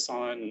and focus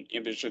on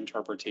image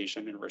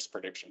interpretation and risk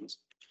predictions.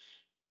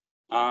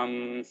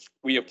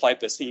 We applied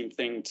the same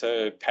thing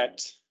to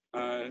PET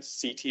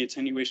CT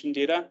attenuation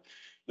data.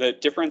 The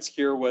difference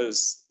here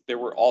was there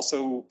were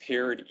also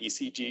paired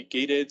ECG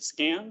gated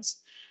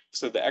scans.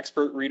 So the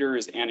expert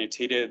readers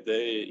annotated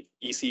the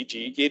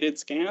ECG gated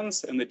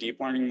scans and the deep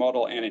learning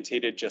model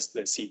annotated just the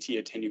CT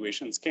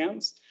attenuation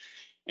scans.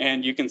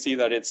 And you can see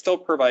that it's still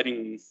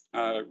providing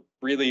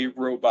really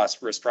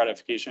robust risk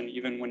stratification,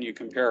 even when you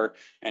compare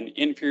an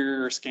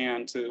inferior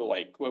scan to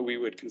like what we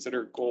would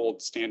consider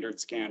gold standard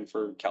scan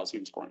for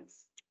calcium scoring.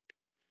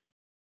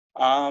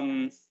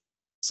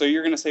 So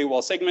you're going to say,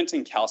 well,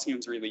 segmenting calcium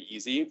is really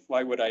easy.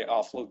 Why would I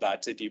offload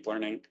that to deep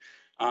learning?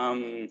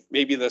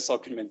 Maybe this will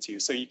convince you.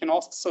 So you can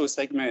also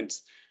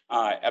segment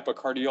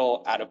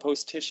epicardial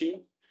adipose tissue.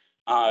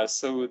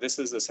 So this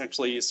is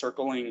essentially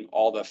circling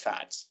all the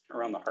fat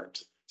around the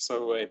heart.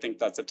 So I think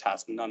that's a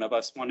task none of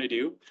us want to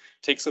do.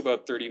 It takes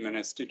about 30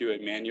 minutes to do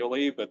it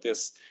manually, but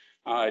this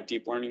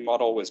deep learning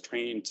model was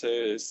trained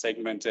to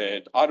segment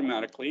it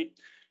automatically,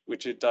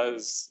 which it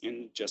does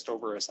in just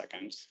over a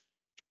second.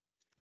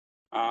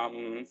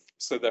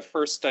 So the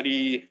first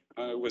study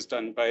was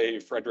done by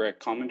Frederick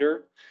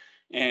Commander,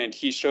 and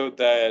he showed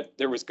that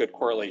there was good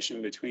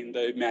correlation between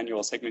the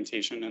manual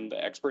segmentation and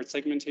the expert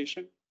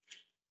segmentation.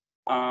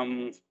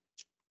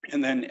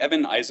 And then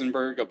Evan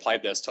Eisenberg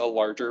applied this to a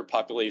larger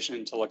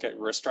population to look at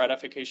risk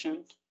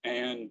stratification.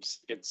 And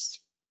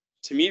it's,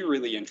 to me,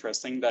 really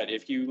interesting that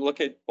if you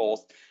look at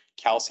both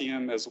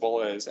calcium as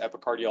well as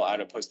epicardial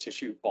adipose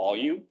tissue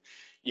volume,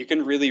 you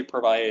can really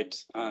provide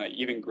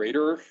even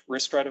greater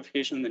risk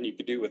stratification than you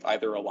could do with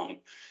either alone.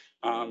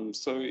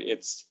 So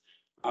it's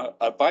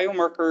a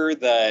biomarker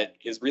that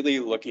is really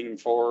looking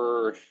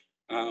for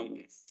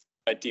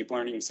a deep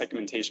learning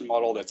segmentation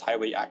model that's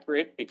highly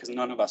accurate, because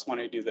none of us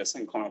want to do this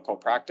in clinical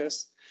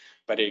practice,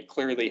 but it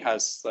clearly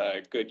has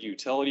good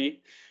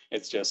utility.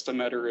 It's just a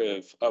matter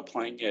of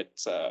applying it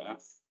to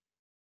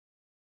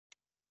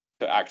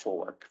actual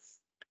work.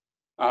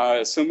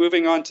 So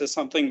moving on to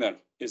something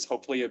that is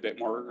hopefully a bit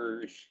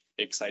more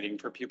exciting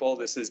for people.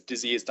 This is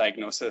disease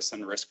diagnosis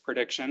and risk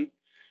prediction.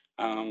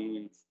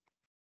 And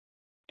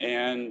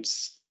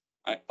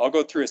I'll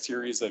go through a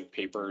series of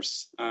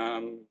papers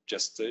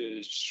just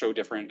to show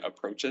different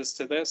approaches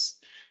to this.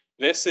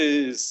 This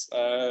is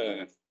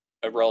a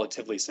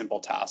relatively simple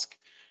task.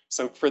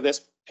 So for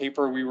this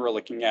paper, we were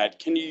looking at,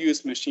 can you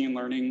use machine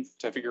learning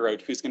to figure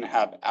out who's going to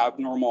have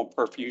abnormal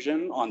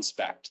perfusion on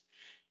SPECT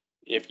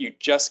if you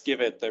just give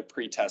it the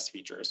pre-test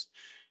features?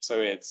 So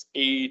it's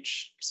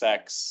age,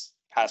 sex,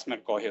 past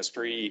medical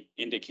history,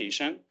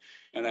 indication,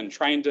 and then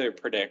trying to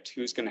predict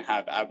who's going to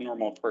have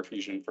abnormal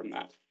perfusion from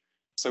that.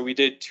 So we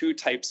did 2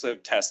 types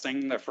of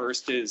testing. The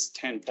first is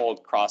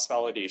 10-fold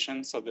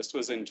cross-validation. So this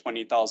was in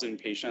 20,000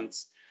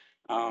 patients.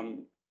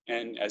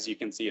 And as you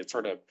can see, it's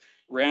sort of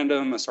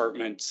random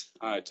assortment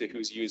to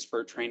who's used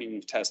for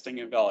training, testing,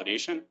 and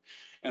validation.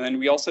 And then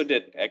we also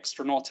did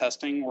external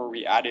testing where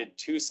we added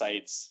 2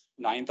 sites,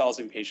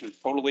 9,000 patients,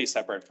 totally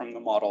separate from the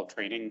model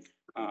training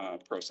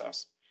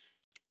process.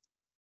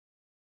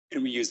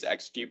 And we used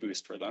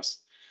XGBoost for this.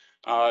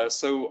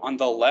 So on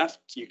the left,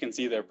 you can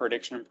see the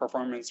prediction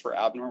performance for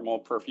abnormal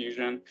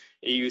perfusion,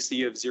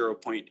 AUC of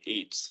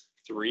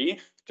 0.83,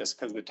 just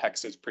because the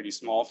text is pretty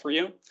small for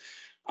you.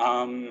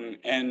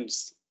 And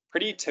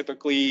pretty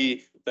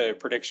typically, the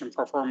prediction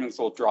performance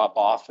will drop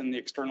off in the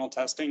external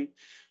testing,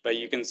 but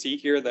you can see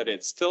here that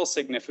it's still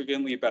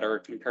significantly better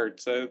compared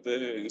to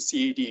the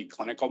CAD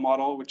clinical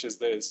model, which is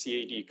the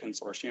CAD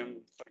consortium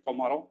clinical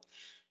model,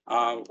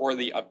 or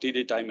the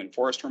updated Diamond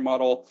Forrester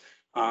model,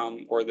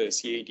 or the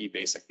CAD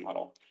basic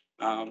model.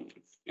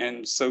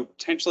 And so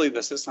potentially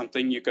this is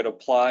something you could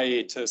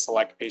apply to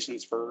select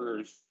patients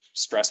for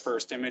stress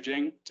first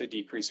imaging to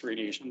decrease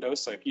radiation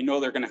dose. So if you know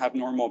they're going to have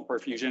normal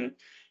perfusion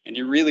and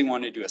you really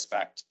want to do a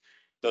SPECT,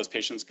 those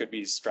patients could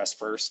be stressed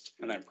first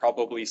and then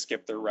probably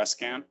skip their rest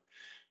scan.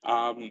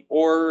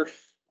 Or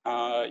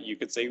you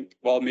could say,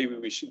 well, maybe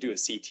we should do a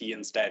CT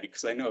instead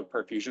because I know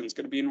perfusion is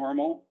going to be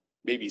normal.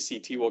 Maybe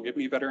CT will give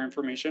me better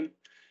information,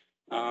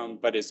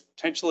 but it's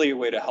potentially a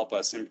way to help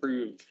us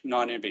improve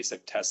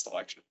non-invasive test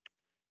selection.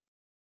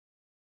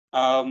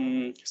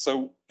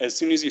 So as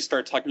soon as you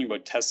start talking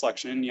about test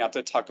selection, you have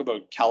to talk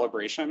about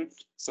calibration.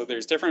 So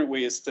there's different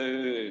ways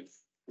to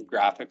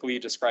graphically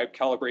describe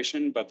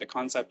calibration, but the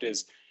concept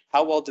is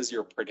how well does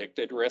your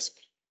predicted risk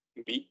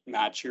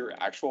match your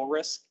actual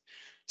risk?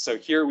 So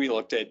here we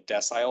looked at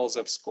deciles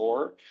of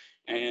score,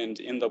 and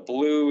in the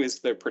blue is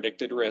the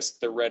predicted risk,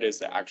 the red is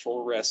the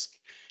actual risk.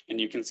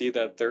 And you can see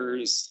that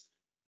there's,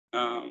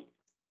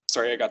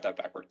 sorry, I got that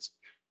backwards.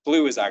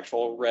 Blue is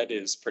actual, red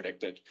is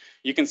predicted.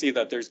 You can see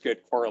that there's good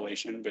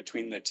correlation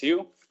between the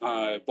two,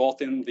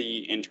 both in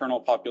the internal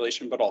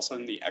population, but also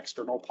in the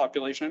external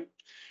population.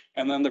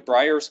 And then the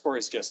Breyer score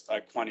is just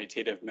a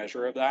quantitative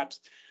measure of that.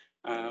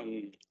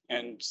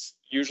 And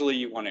usually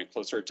you want it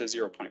closer to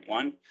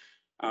 0.1.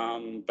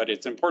 But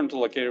it's important to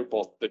look at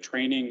both the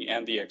training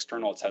and the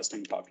external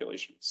testing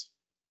populations.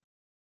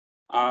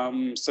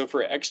 So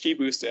for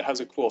XGBoost, it has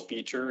a cool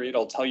feature.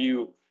 It'll tell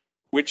you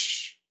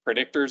which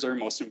predictors are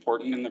most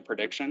important in the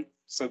prediction.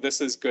 So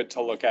this is good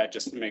to look at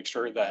just to make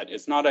sure that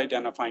it's not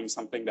identifying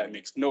something that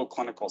makes no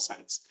clinical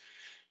sense.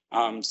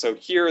 So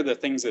here are the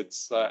things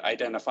it's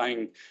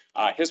identifying: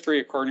 history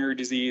of coronary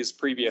disease,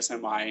 previous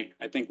MI.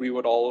 I think we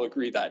would all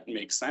agree that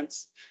makes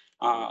sense.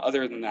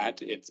 Other than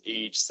that, it's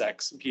age,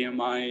 sex,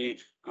 BMI,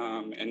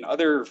 and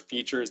other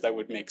features that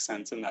would make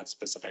sense in that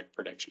specific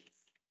prediction.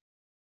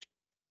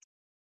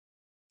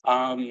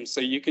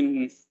 So you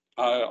can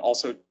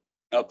also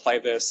apply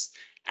this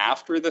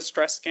after the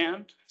stress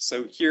scan.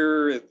 So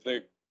here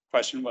the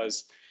question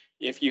was,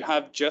 if you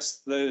have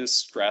just the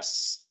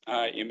stress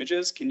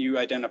images, can you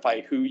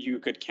identify who you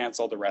could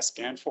cancel the rest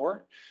scan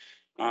for?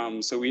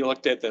 So we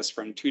looked at this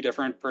from two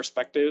different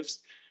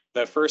perspectives.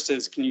 The first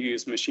is, can you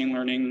use machine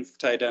learning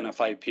to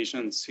identify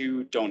patients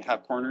who don't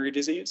have coronary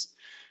disease?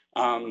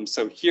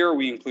 So here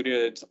we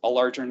included a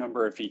larger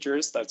number of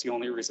features. That's the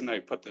only reason I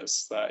put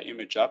this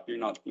image up. You're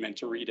not meant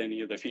to read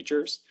any of the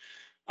features.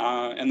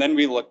 And then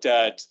we looked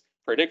at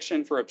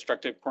prediction for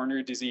obstructive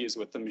coronary disease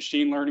with the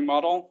machine learning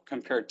model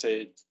compared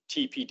to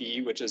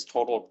TPD, which is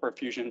total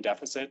perfusion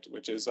deficit,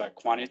 which is a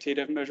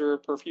quantitative measure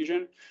of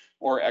perfusion,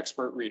 or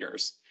expert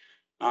readers.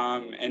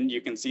 And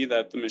you can see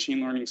that the machine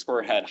learning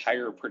score had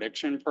higher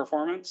prediction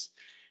performance.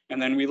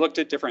 And then we looked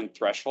at different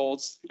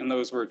thresholds, and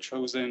those were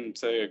chosen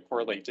to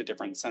correlate to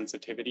different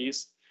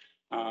sensitivities.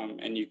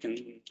 And you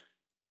can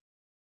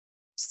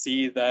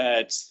see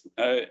that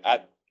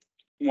at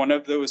one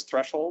of those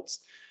thresholds,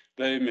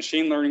 the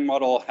machine learning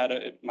model had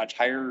a much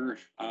higher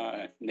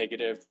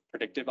negative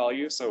predictive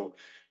value. So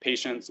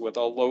patients with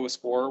a low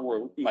score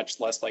were much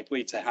less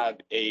likely to have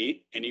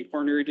any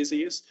coronary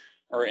disease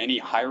or any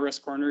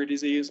high-risk coronary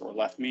disease or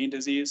left main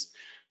disease.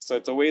 So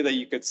it's a way that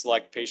you could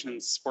select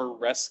patients for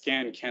rest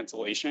scan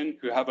cancellation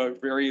who have a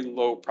very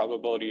low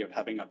probability of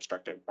having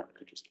obstructive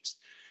coronary disease.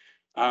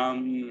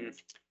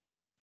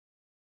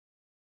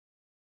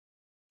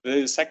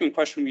 The second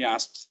question we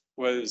asked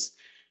was,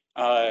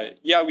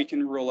 yeah, we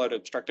can rule out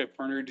obstructive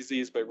coronary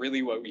disease, but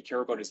really what we care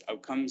about is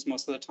outcomes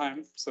most of the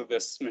time. So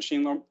this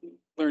machine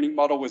learning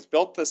model was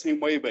built the same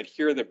way, but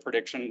here the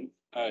prediction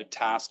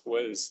task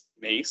was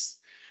MACE.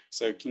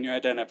 So can you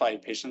identify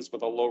patients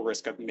with a low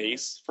risk of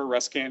MACE for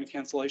rest scan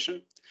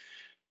cancellation?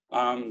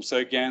 So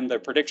again, the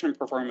prediction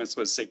performance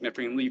was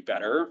significantly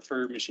better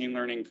for machine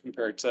learning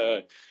compared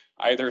to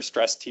either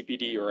stress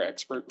TPD or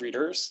expert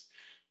readers.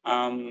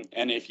 And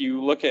if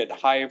you look at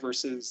high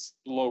versus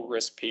low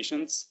risk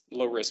patients,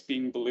 low risk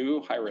being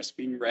blue, high risk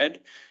being red,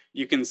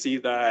 you can see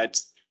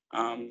that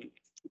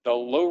the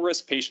low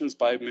risk patients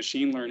by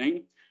machine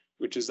learning,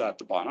 which is at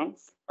the bottom,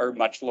 are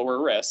much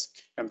lower risk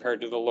compared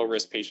to the low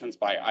risk patients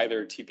by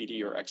either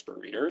TPD or expert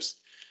readers.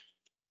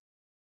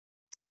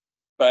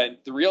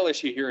 But the real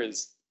issue here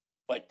is,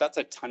 like, that's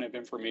a ton of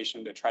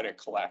information to try to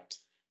collect.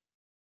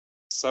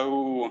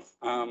 So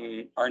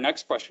our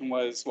next question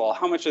was, well,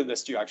 how much of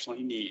this do you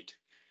actually need?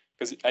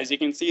 Because as you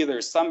can see,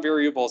 there's some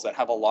variables that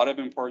have a lot of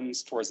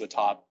importance towards the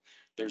top.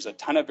 There's a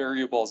ton of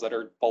variables that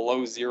are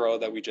below 0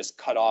 that we just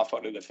cut off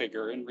out of the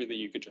figure, and really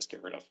you could just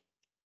get rid of.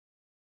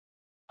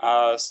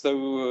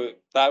 So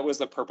that was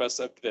the purpose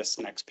of this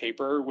next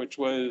paper, which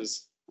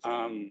was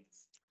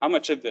how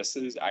much of this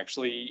is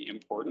actually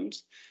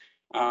important.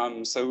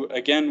 So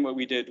again, what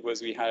we did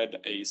was we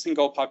had a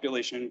single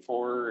population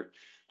for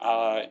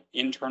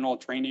internal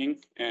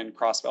training and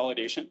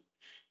cross-validation.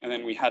 And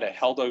then we had a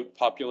held out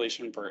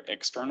population for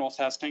external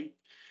testing.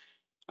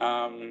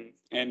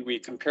 And we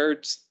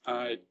compared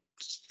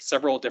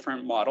several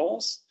different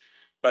models.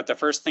 But the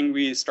first thing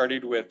we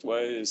started with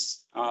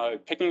was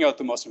picking out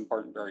the most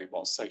important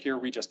variables. So here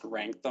we just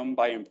ranked them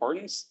by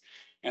importance.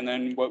 And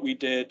then what we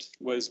did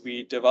was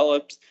we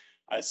developed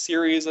a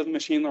series of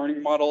machine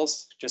learning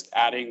models, just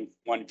adding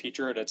one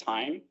feature at a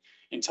time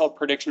until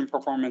prediction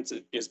performance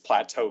is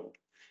plateaued.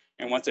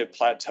 And once it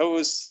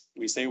plateaus,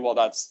 we say, well,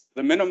 that's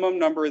the minimum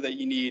number that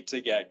you need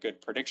to get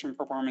good prediction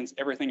performance.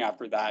 Everything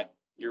after that,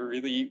 you're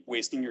really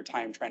wasting your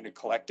time trying to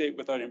collect it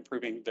without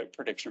improving the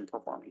prediction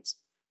performance.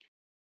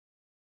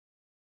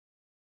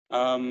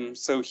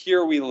 So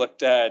here we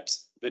looked at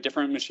the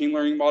different machine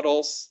learning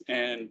models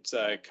and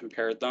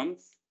compared them.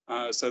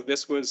 So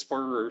this was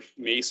for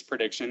MACE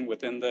prediction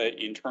within the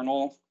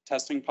internal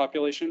testing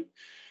population.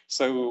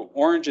 So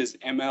orange is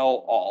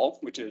ML all,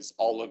 which is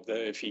all of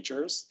the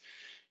features.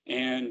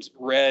 And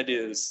red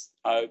is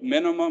a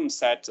minimum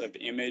set of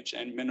image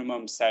and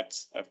minimum set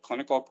of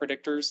clinical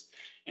predictors.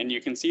 And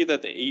you can see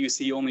that the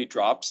AUC only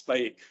drops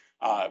by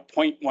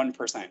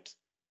 0.1%.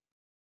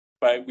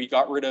 But we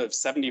got rid of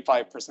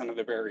 75% of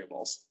the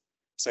variables.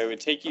 So it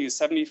would take you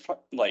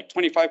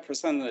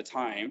 25% of the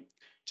time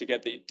to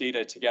get the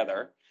data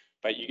together,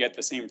 but you get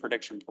the same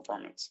prediction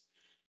performance.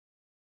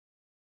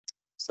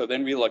 So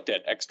then we looked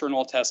at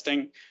external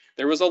testing.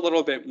 There was a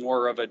little bit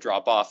more of a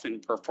drop off in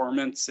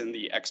performance in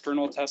the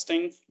external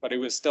testing, but it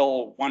was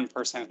still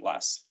 1%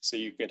 less. So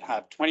you could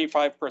have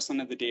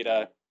 25% of the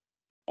data,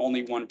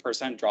 only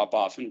 1% drop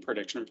off in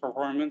prediction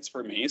performance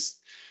for MACE,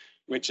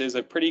 which is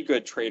a pretty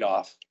good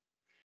trade-off.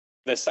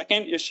 The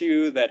second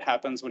issue that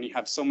happens when you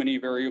have so many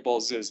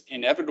variables is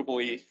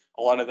inevitably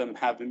a lot of them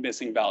have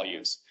missing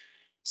values.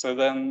 So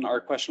then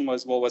our question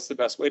was, well, what's the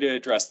best way to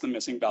address the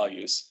missing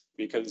values?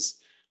 Because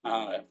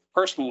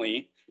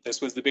personally, this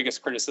was the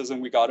biggest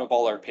criticism we got of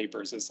all our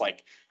papers. Is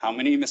like, how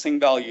many missing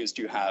values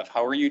do you have?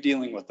 How are you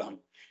dealing with them?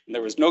 And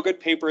there was no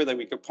good paper that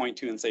we could point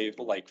to and say,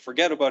 well, like,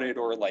 forget about it,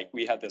 or like,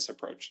 we had this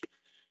approach.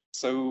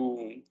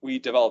 So we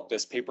developed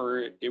this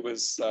paper. It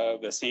was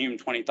the same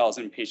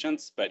 20,000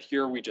 patients, but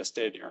here we just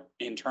did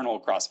internal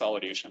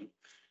cross-validation.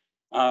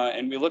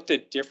 And we looked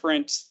at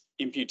different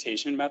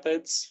imputation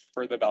methods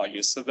for the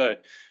values. So the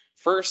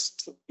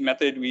first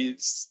method we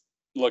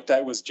looked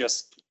at was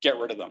just get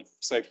rid of them.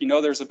 So if you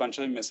know there's a bunch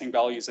of missing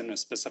values in a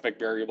specific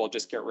variable,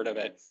 just get rid of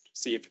it,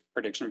 see if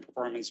prediction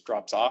performance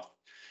drops off.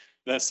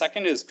 The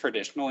second is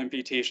traditional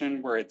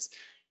imputation, where it's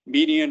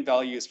median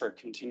values for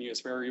continuous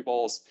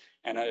variables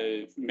and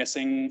a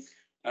missing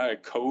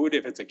code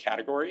if it's a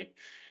category.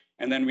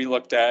 And then we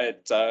looked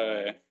at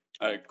a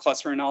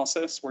cluster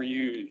analysis, where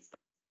you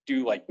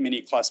do like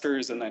mini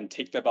clusters and then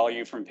take the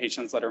value from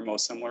patients that are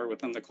most similar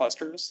within the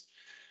clusters.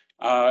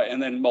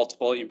 And then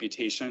multiple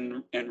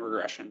imputation and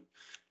regression.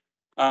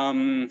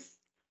 And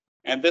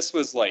this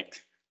was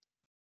like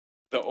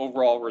the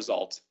overall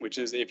result, which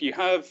is if you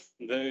have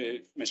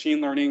the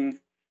machine learning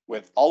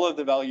with all of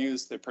the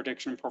values, the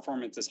prediction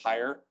performance is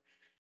higher.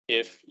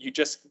 If you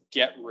just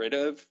get rid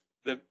of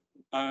the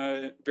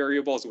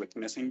variables with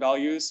missing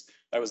values,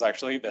 that was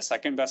actually the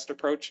second best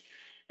approach.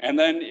 And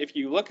then if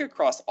you look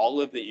across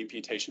all of the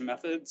imputation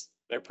methods,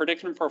 their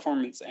prediction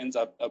performance ends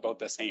up about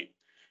the same.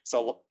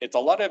 So it's a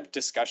lot of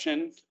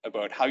discussion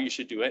about how you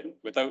should do it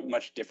without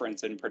much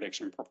difference in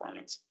prediction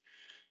performance.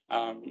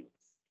 Then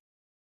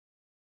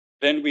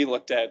we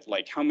looked at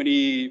like how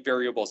many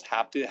variables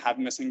have to have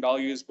missing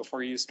values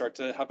before you start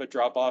to have a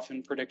drop off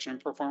in prediction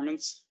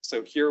performance.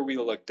 So here we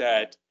looked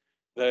at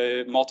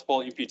the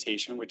multiple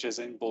imputation, which is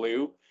in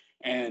blue,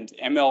 and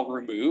ML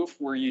remove,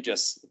 where you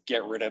just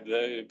get rid of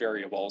the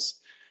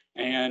variables.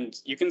 And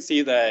you can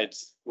see that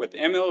with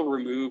ML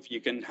remove,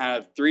 you can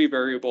have 3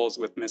 variables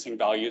with missing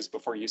values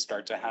before you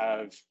start to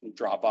have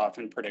drop off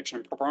in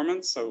prediction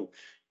performance. So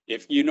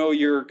if you know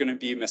you're going to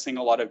be missing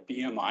a lot of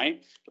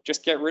BMI,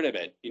 just get rid of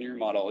it in your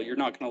model. You're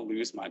not going to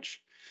lose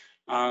much.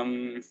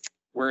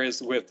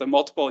 Whereas with the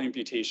multiple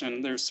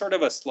imputation, there's sort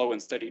of a slow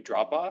and steady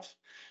drop off.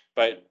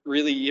 But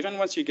really, even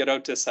once you get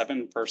out to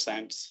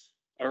 7%,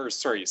 or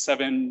sorry,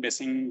 7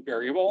 missing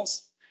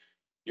variables,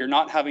 you're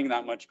not having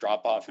that much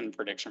drop off in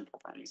prediction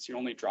performance. You're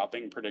only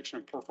dropping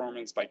prediction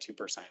performance by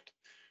 2%.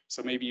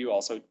 So maybe you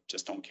also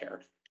just don't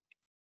care.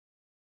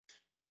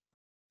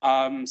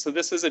 So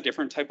this is a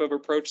different type of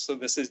approach. So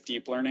this is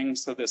deep learning.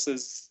 So this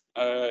is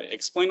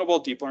explainable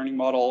deep learning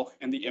model,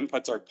 and the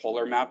inputs are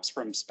polar maps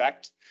from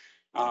SPECT.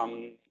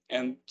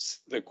 And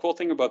the cool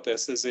thing about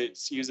this is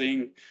it's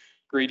using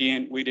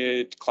gradient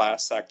weighted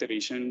class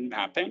activation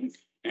mapping,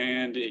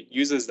 and it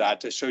uses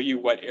that to show you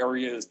what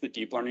areas the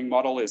deep learning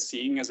model is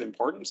seeing as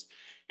important.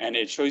 And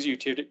it shows you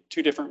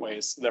two different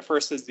ways. The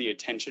first is the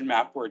attention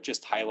map, where it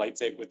just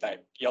highlights it with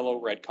that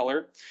yellow-red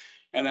color.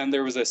 And then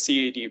there was a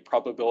CAD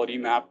probability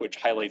map, which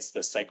highlights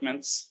the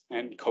segments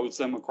and codes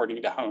them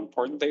according to how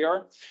important they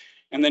are.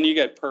 And then you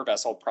get per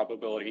vessel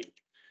probability.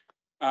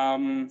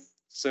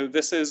 So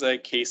this is a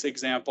case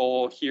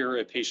example here,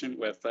 a patient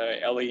with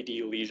a LAD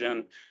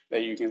lesion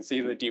that you can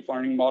see the deep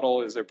learning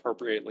model is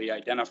appropriately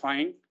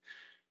identifying.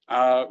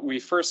 We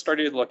first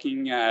started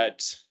looking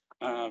at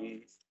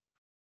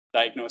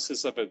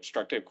diagnosis of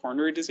obstructive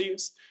coronary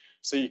disease.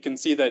 So you can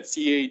see that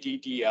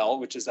CADDL,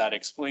 which is that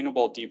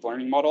explainable deep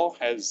learning model,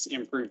 has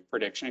improved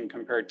prediction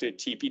compared to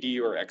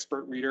TPD or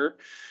expert reader.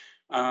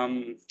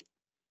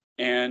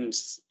 And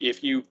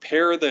if you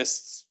pair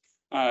this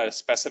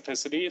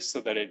specificity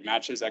so that it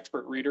matches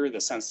expert reader,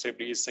 the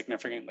sensitivity is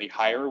significantly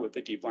higher with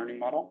the deep learning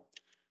model.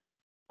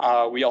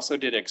 We also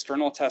did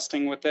external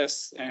testing with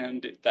this,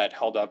 and that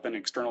held up in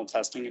external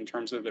testing in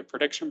terms of the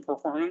prediction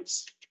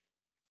performance.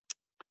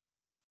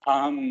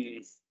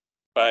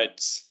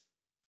 But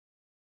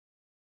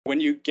when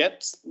you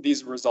get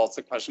these results,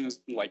 the question is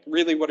like,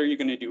 really, what are you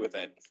going to do with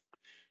it?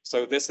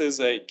 So this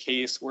is a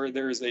case where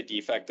there's a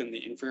defect in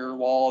the inferior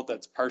wall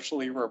that's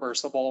partially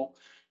reversible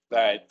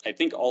that I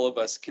think all of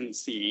us can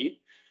see,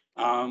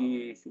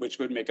 which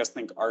would make us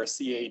think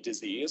RCA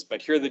disease.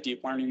 But here the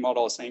deep learning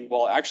model is saying,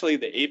 well, actually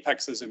the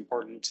apex is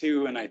important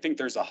too. And I think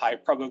there's a high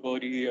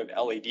probability of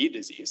LAD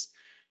disease.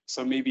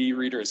 So maybe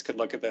readers could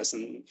look at this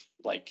and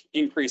like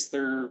increase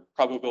their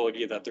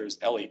probability that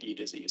there's LAD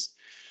disease.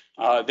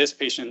 This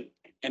patient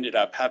ended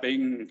up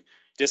having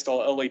distal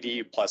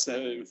LAD plus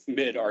a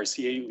mid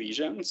RCA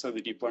lesion. So the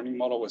deep learning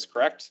model was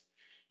correct.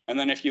 And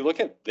then if you look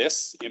at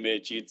this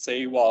image, you'd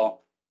say,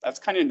 well, that's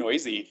kind of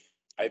noisy.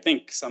 I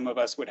think some of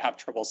us would have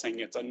trouble saying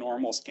it's a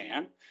normal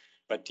scan,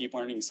 but deep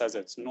learning says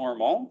it's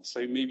normal. So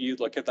maybe you'd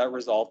look at that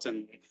result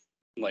and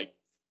like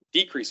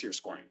decrease your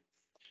scoring.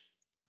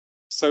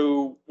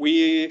 So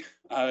we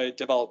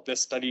developed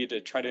this study to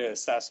try to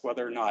assess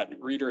whether or not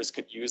readers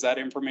could use that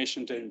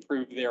information to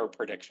improve their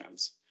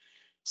predictions.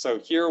 So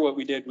here what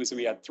we did was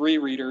we had 3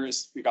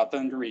 readers. We got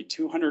them to read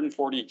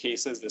 240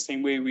 cases the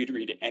same way we'd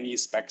read any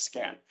spec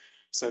scan.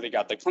 So they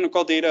got the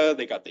clinical data,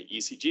 they got the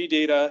ECG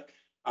data,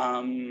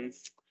 and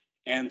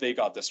they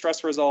got the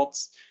stress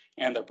results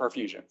and the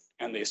perfusion.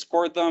 And they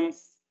scored them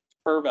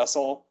per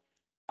vessel.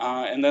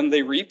 And then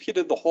they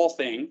repeated the whole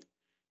thing,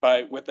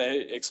 but with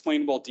an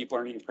explainable deep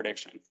learning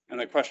prediction. And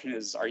the question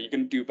is, are you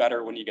going to do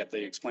better when you get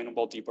the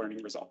explainable deep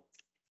learning result?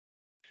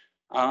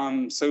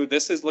 So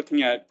this is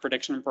looking at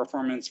prediction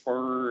performance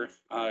for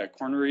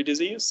coronary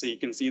disease. So you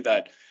can see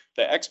that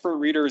the expert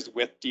readers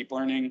with deep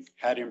learning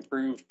had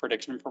improved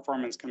prediction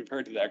performance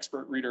compared to the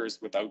expert readers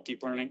without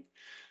deep learning,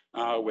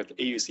 with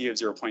AUC of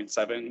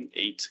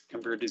 0.78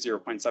 compared to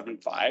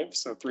 0.75,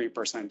 so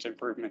 3%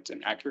 improvement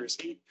in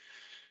accuracy.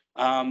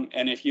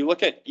 And if you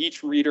look at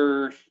each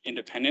reader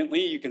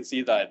independently, you can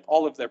see that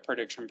all of their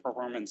prediction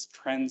performance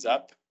trends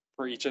up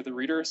for each of the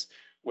readers,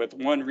 with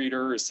one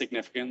reader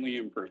significantly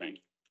improving.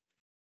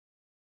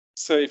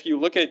 So if you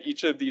look at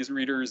each of these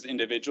readers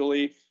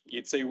individually,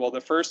 you'd say, well,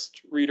 the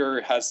first reader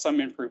has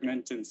some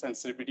improvement in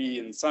sensitivity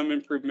and some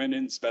improvement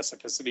in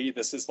specificity.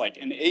 This is like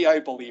an AI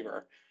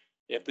believer.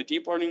 If the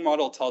deep learning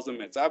model tells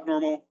them it's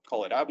abnormal,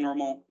 call it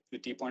abnormal. If the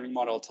deep learning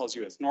model tells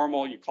you it's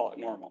normal, you call it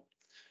normal.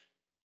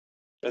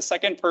 The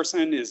second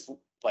person is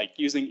like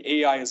using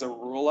AI as a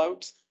rule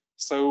out.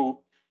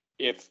 So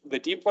if the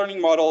deep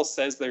learning model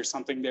says there's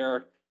something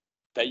there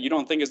that you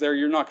don't think is there,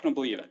 you're not going to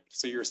believe it.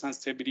 So your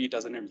sensitivity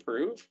doesn't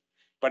improve.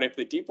 But if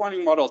the deep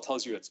learning model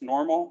tells you it's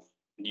normal,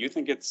 and you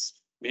think it's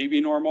maybe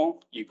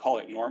normal, you call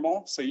it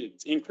normal. So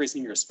it's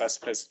increasing your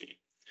specificity.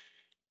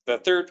 The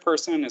third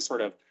person is sort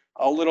of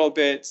a little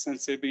bit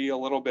sensitivity, a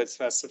little bit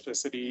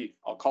specificity.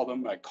 I'll call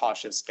them a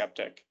cautious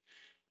skeptic.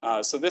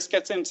 So this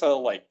gets into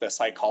like the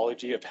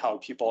psychology of how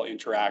people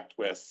interact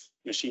with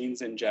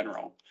machines in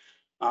general.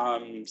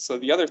 So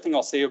the other thing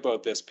I'll say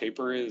about this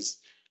paper is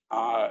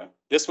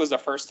this was the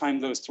first time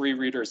those 3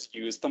 readers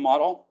used the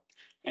model.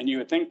 And you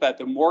would think that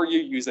the more you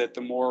use it,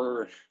 the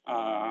more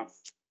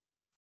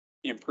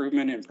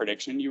improvement in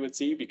prediction you would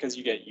see, because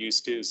you get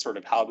used to sort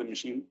of how the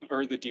machine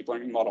or the deep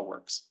learning model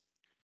works.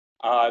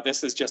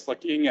 This is just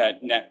looking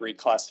at net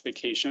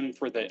reclassification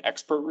for the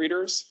expert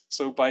readers.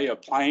 So by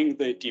applying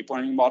the deep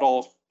learning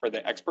model for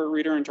the expert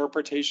reader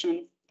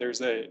interpretation, there's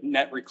a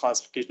net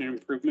reclassification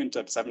improvement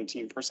of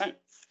 17%,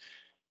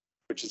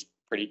 which is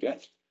pretty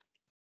good.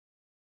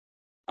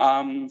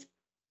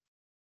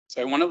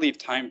 So I want to leave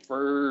time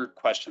for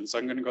questions, so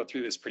I'm going to go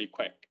through this pretty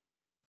quick.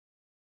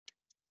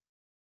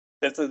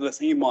 This is the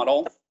same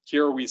model.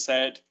 Here we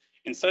said,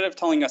 instead of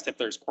telling us if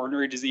there's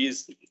coronary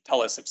disease,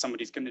 tell us if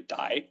somebody's going to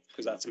die,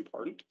 because that's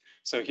important.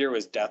 So here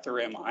was death or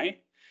MI.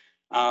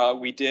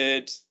 We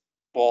did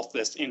both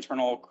this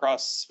internal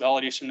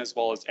cross-validation as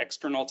well as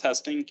external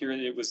testing. Here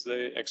it was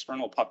the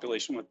external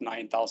population with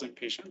 9,000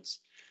 patients.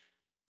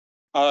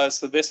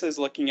 So this is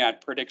looking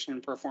at prediction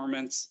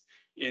performance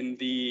in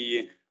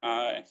the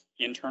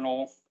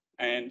internal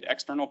and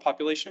external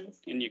population.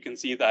 And you can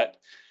see that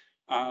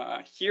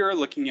here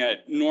looking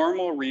at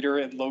normal reader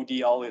and low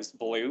DL is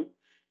blue.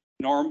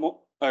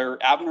 Normal or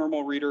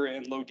abnormal reader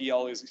and low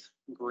DL is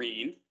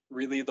green.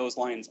 Really, those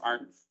lines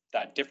aren't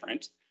that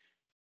different.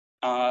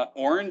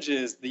 Orange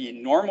is the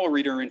normal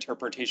reader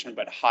interpretation,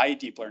 but high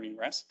deep learning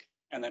risk.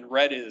 And then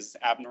red is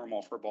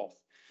abnormal for both.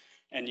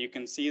 And you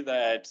can see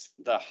that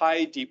the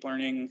high deep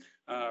learning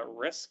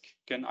risk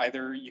can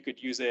either, you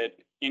could use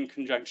it in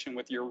conjunction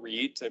with your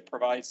read to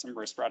provide some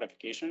risk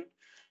stratification,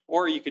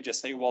 or you could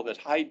just say, well, the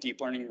high deep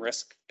learning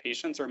risk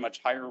patients are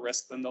much higher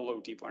risk than the low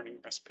deep learning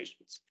risk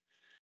patients.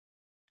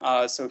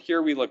 So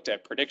here we looked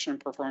at prediction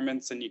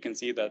performance, and you can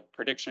see that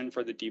prediction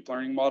for the deep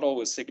learning model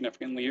was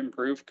significantly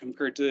improved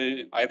compared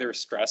to either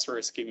stress or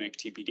ischemic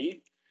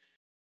TPD.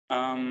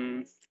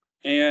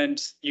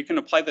 And you can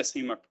apply the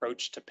same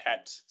approach to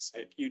PET. So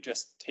if you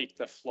just take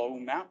the flow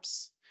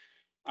maps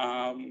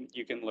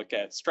You can look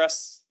at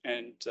stress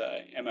and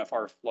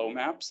MFR flow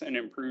maps and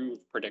improve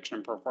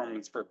prediction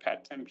performance for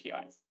PET and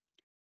PI.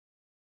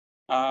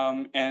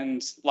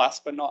 And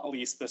last but not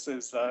least, this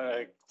is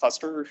a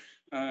cluster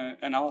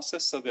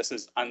analysis. So this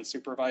is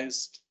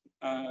unsupervised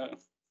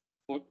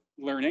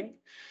learning.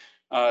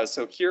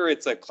 So here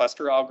it's a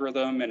cluster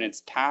algorithm and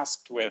it's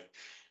tasked with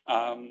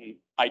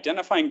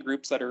identifying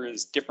groups that are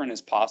as different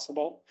as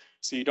possible.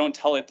 So you don't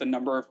tell it the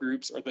number of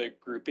groups or the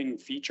grouping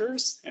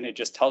features, and it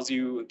just tells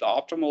you the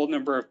optimal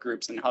number of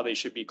groups and how they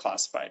should be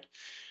classified.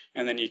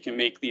 And then you can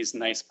make these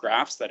nice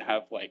graphs that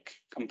have like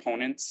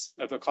components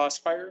of the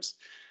classifiers.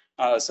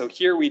 So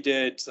here we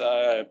did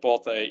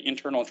both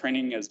internal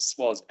training as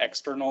well as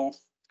external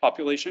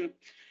population.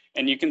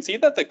 And you can see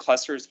that the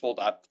clusters hold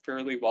up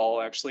fairly well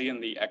actually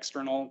in the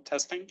external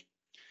testing.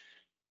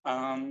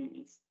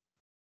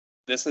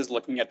 This is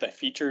looking at the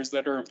features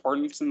that are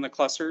important in the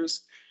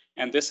clusters.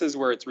 And this is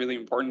where it's really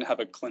important to have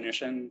a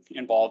clinician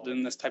involved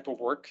in this type of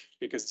work,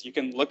 because you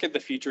can look at the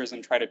features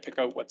and try to pick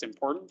out what's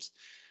important.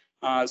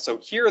 So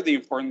here the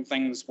important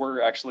things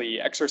were actually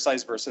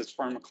exercise versus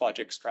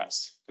pharmacologic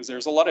stress, because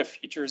there's a lot of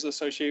features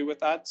associated with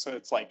that. So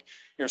it's like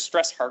your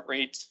stress heart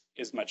rate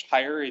is much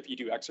higher if you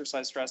do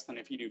exercise stress than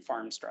if you do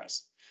pharm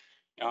stress.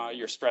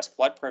 Your stress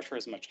blood pressure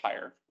is much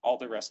higher, all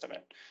the rest of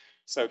it.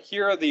 So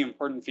here are the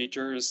important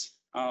features.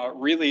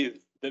 Really,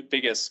 the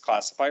biggest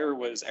classifier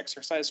was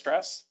exercise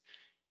stress.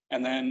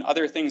 And then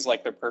other things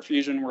like the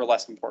perfusion were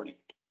less important.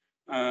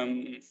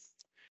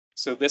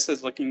 So this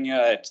is looking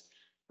at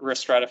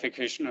risk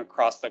stratification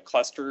across the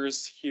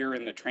clusters here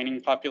in the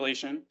training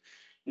population.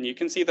 And you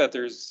can see that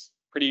there's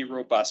pretty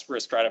robust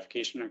risk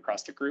stratification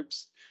across the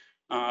groups,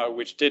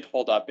 which did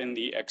hold up in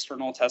the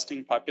external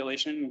testing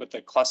population with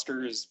the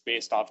clusters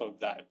based off of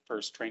that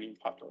first training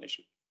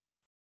population.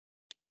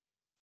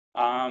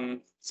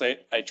 So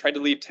I tried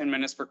to leave 10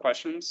 minutes for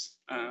questions.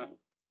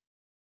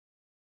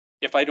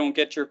 If I don't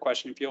get your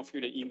question, feel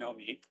free to email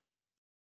me.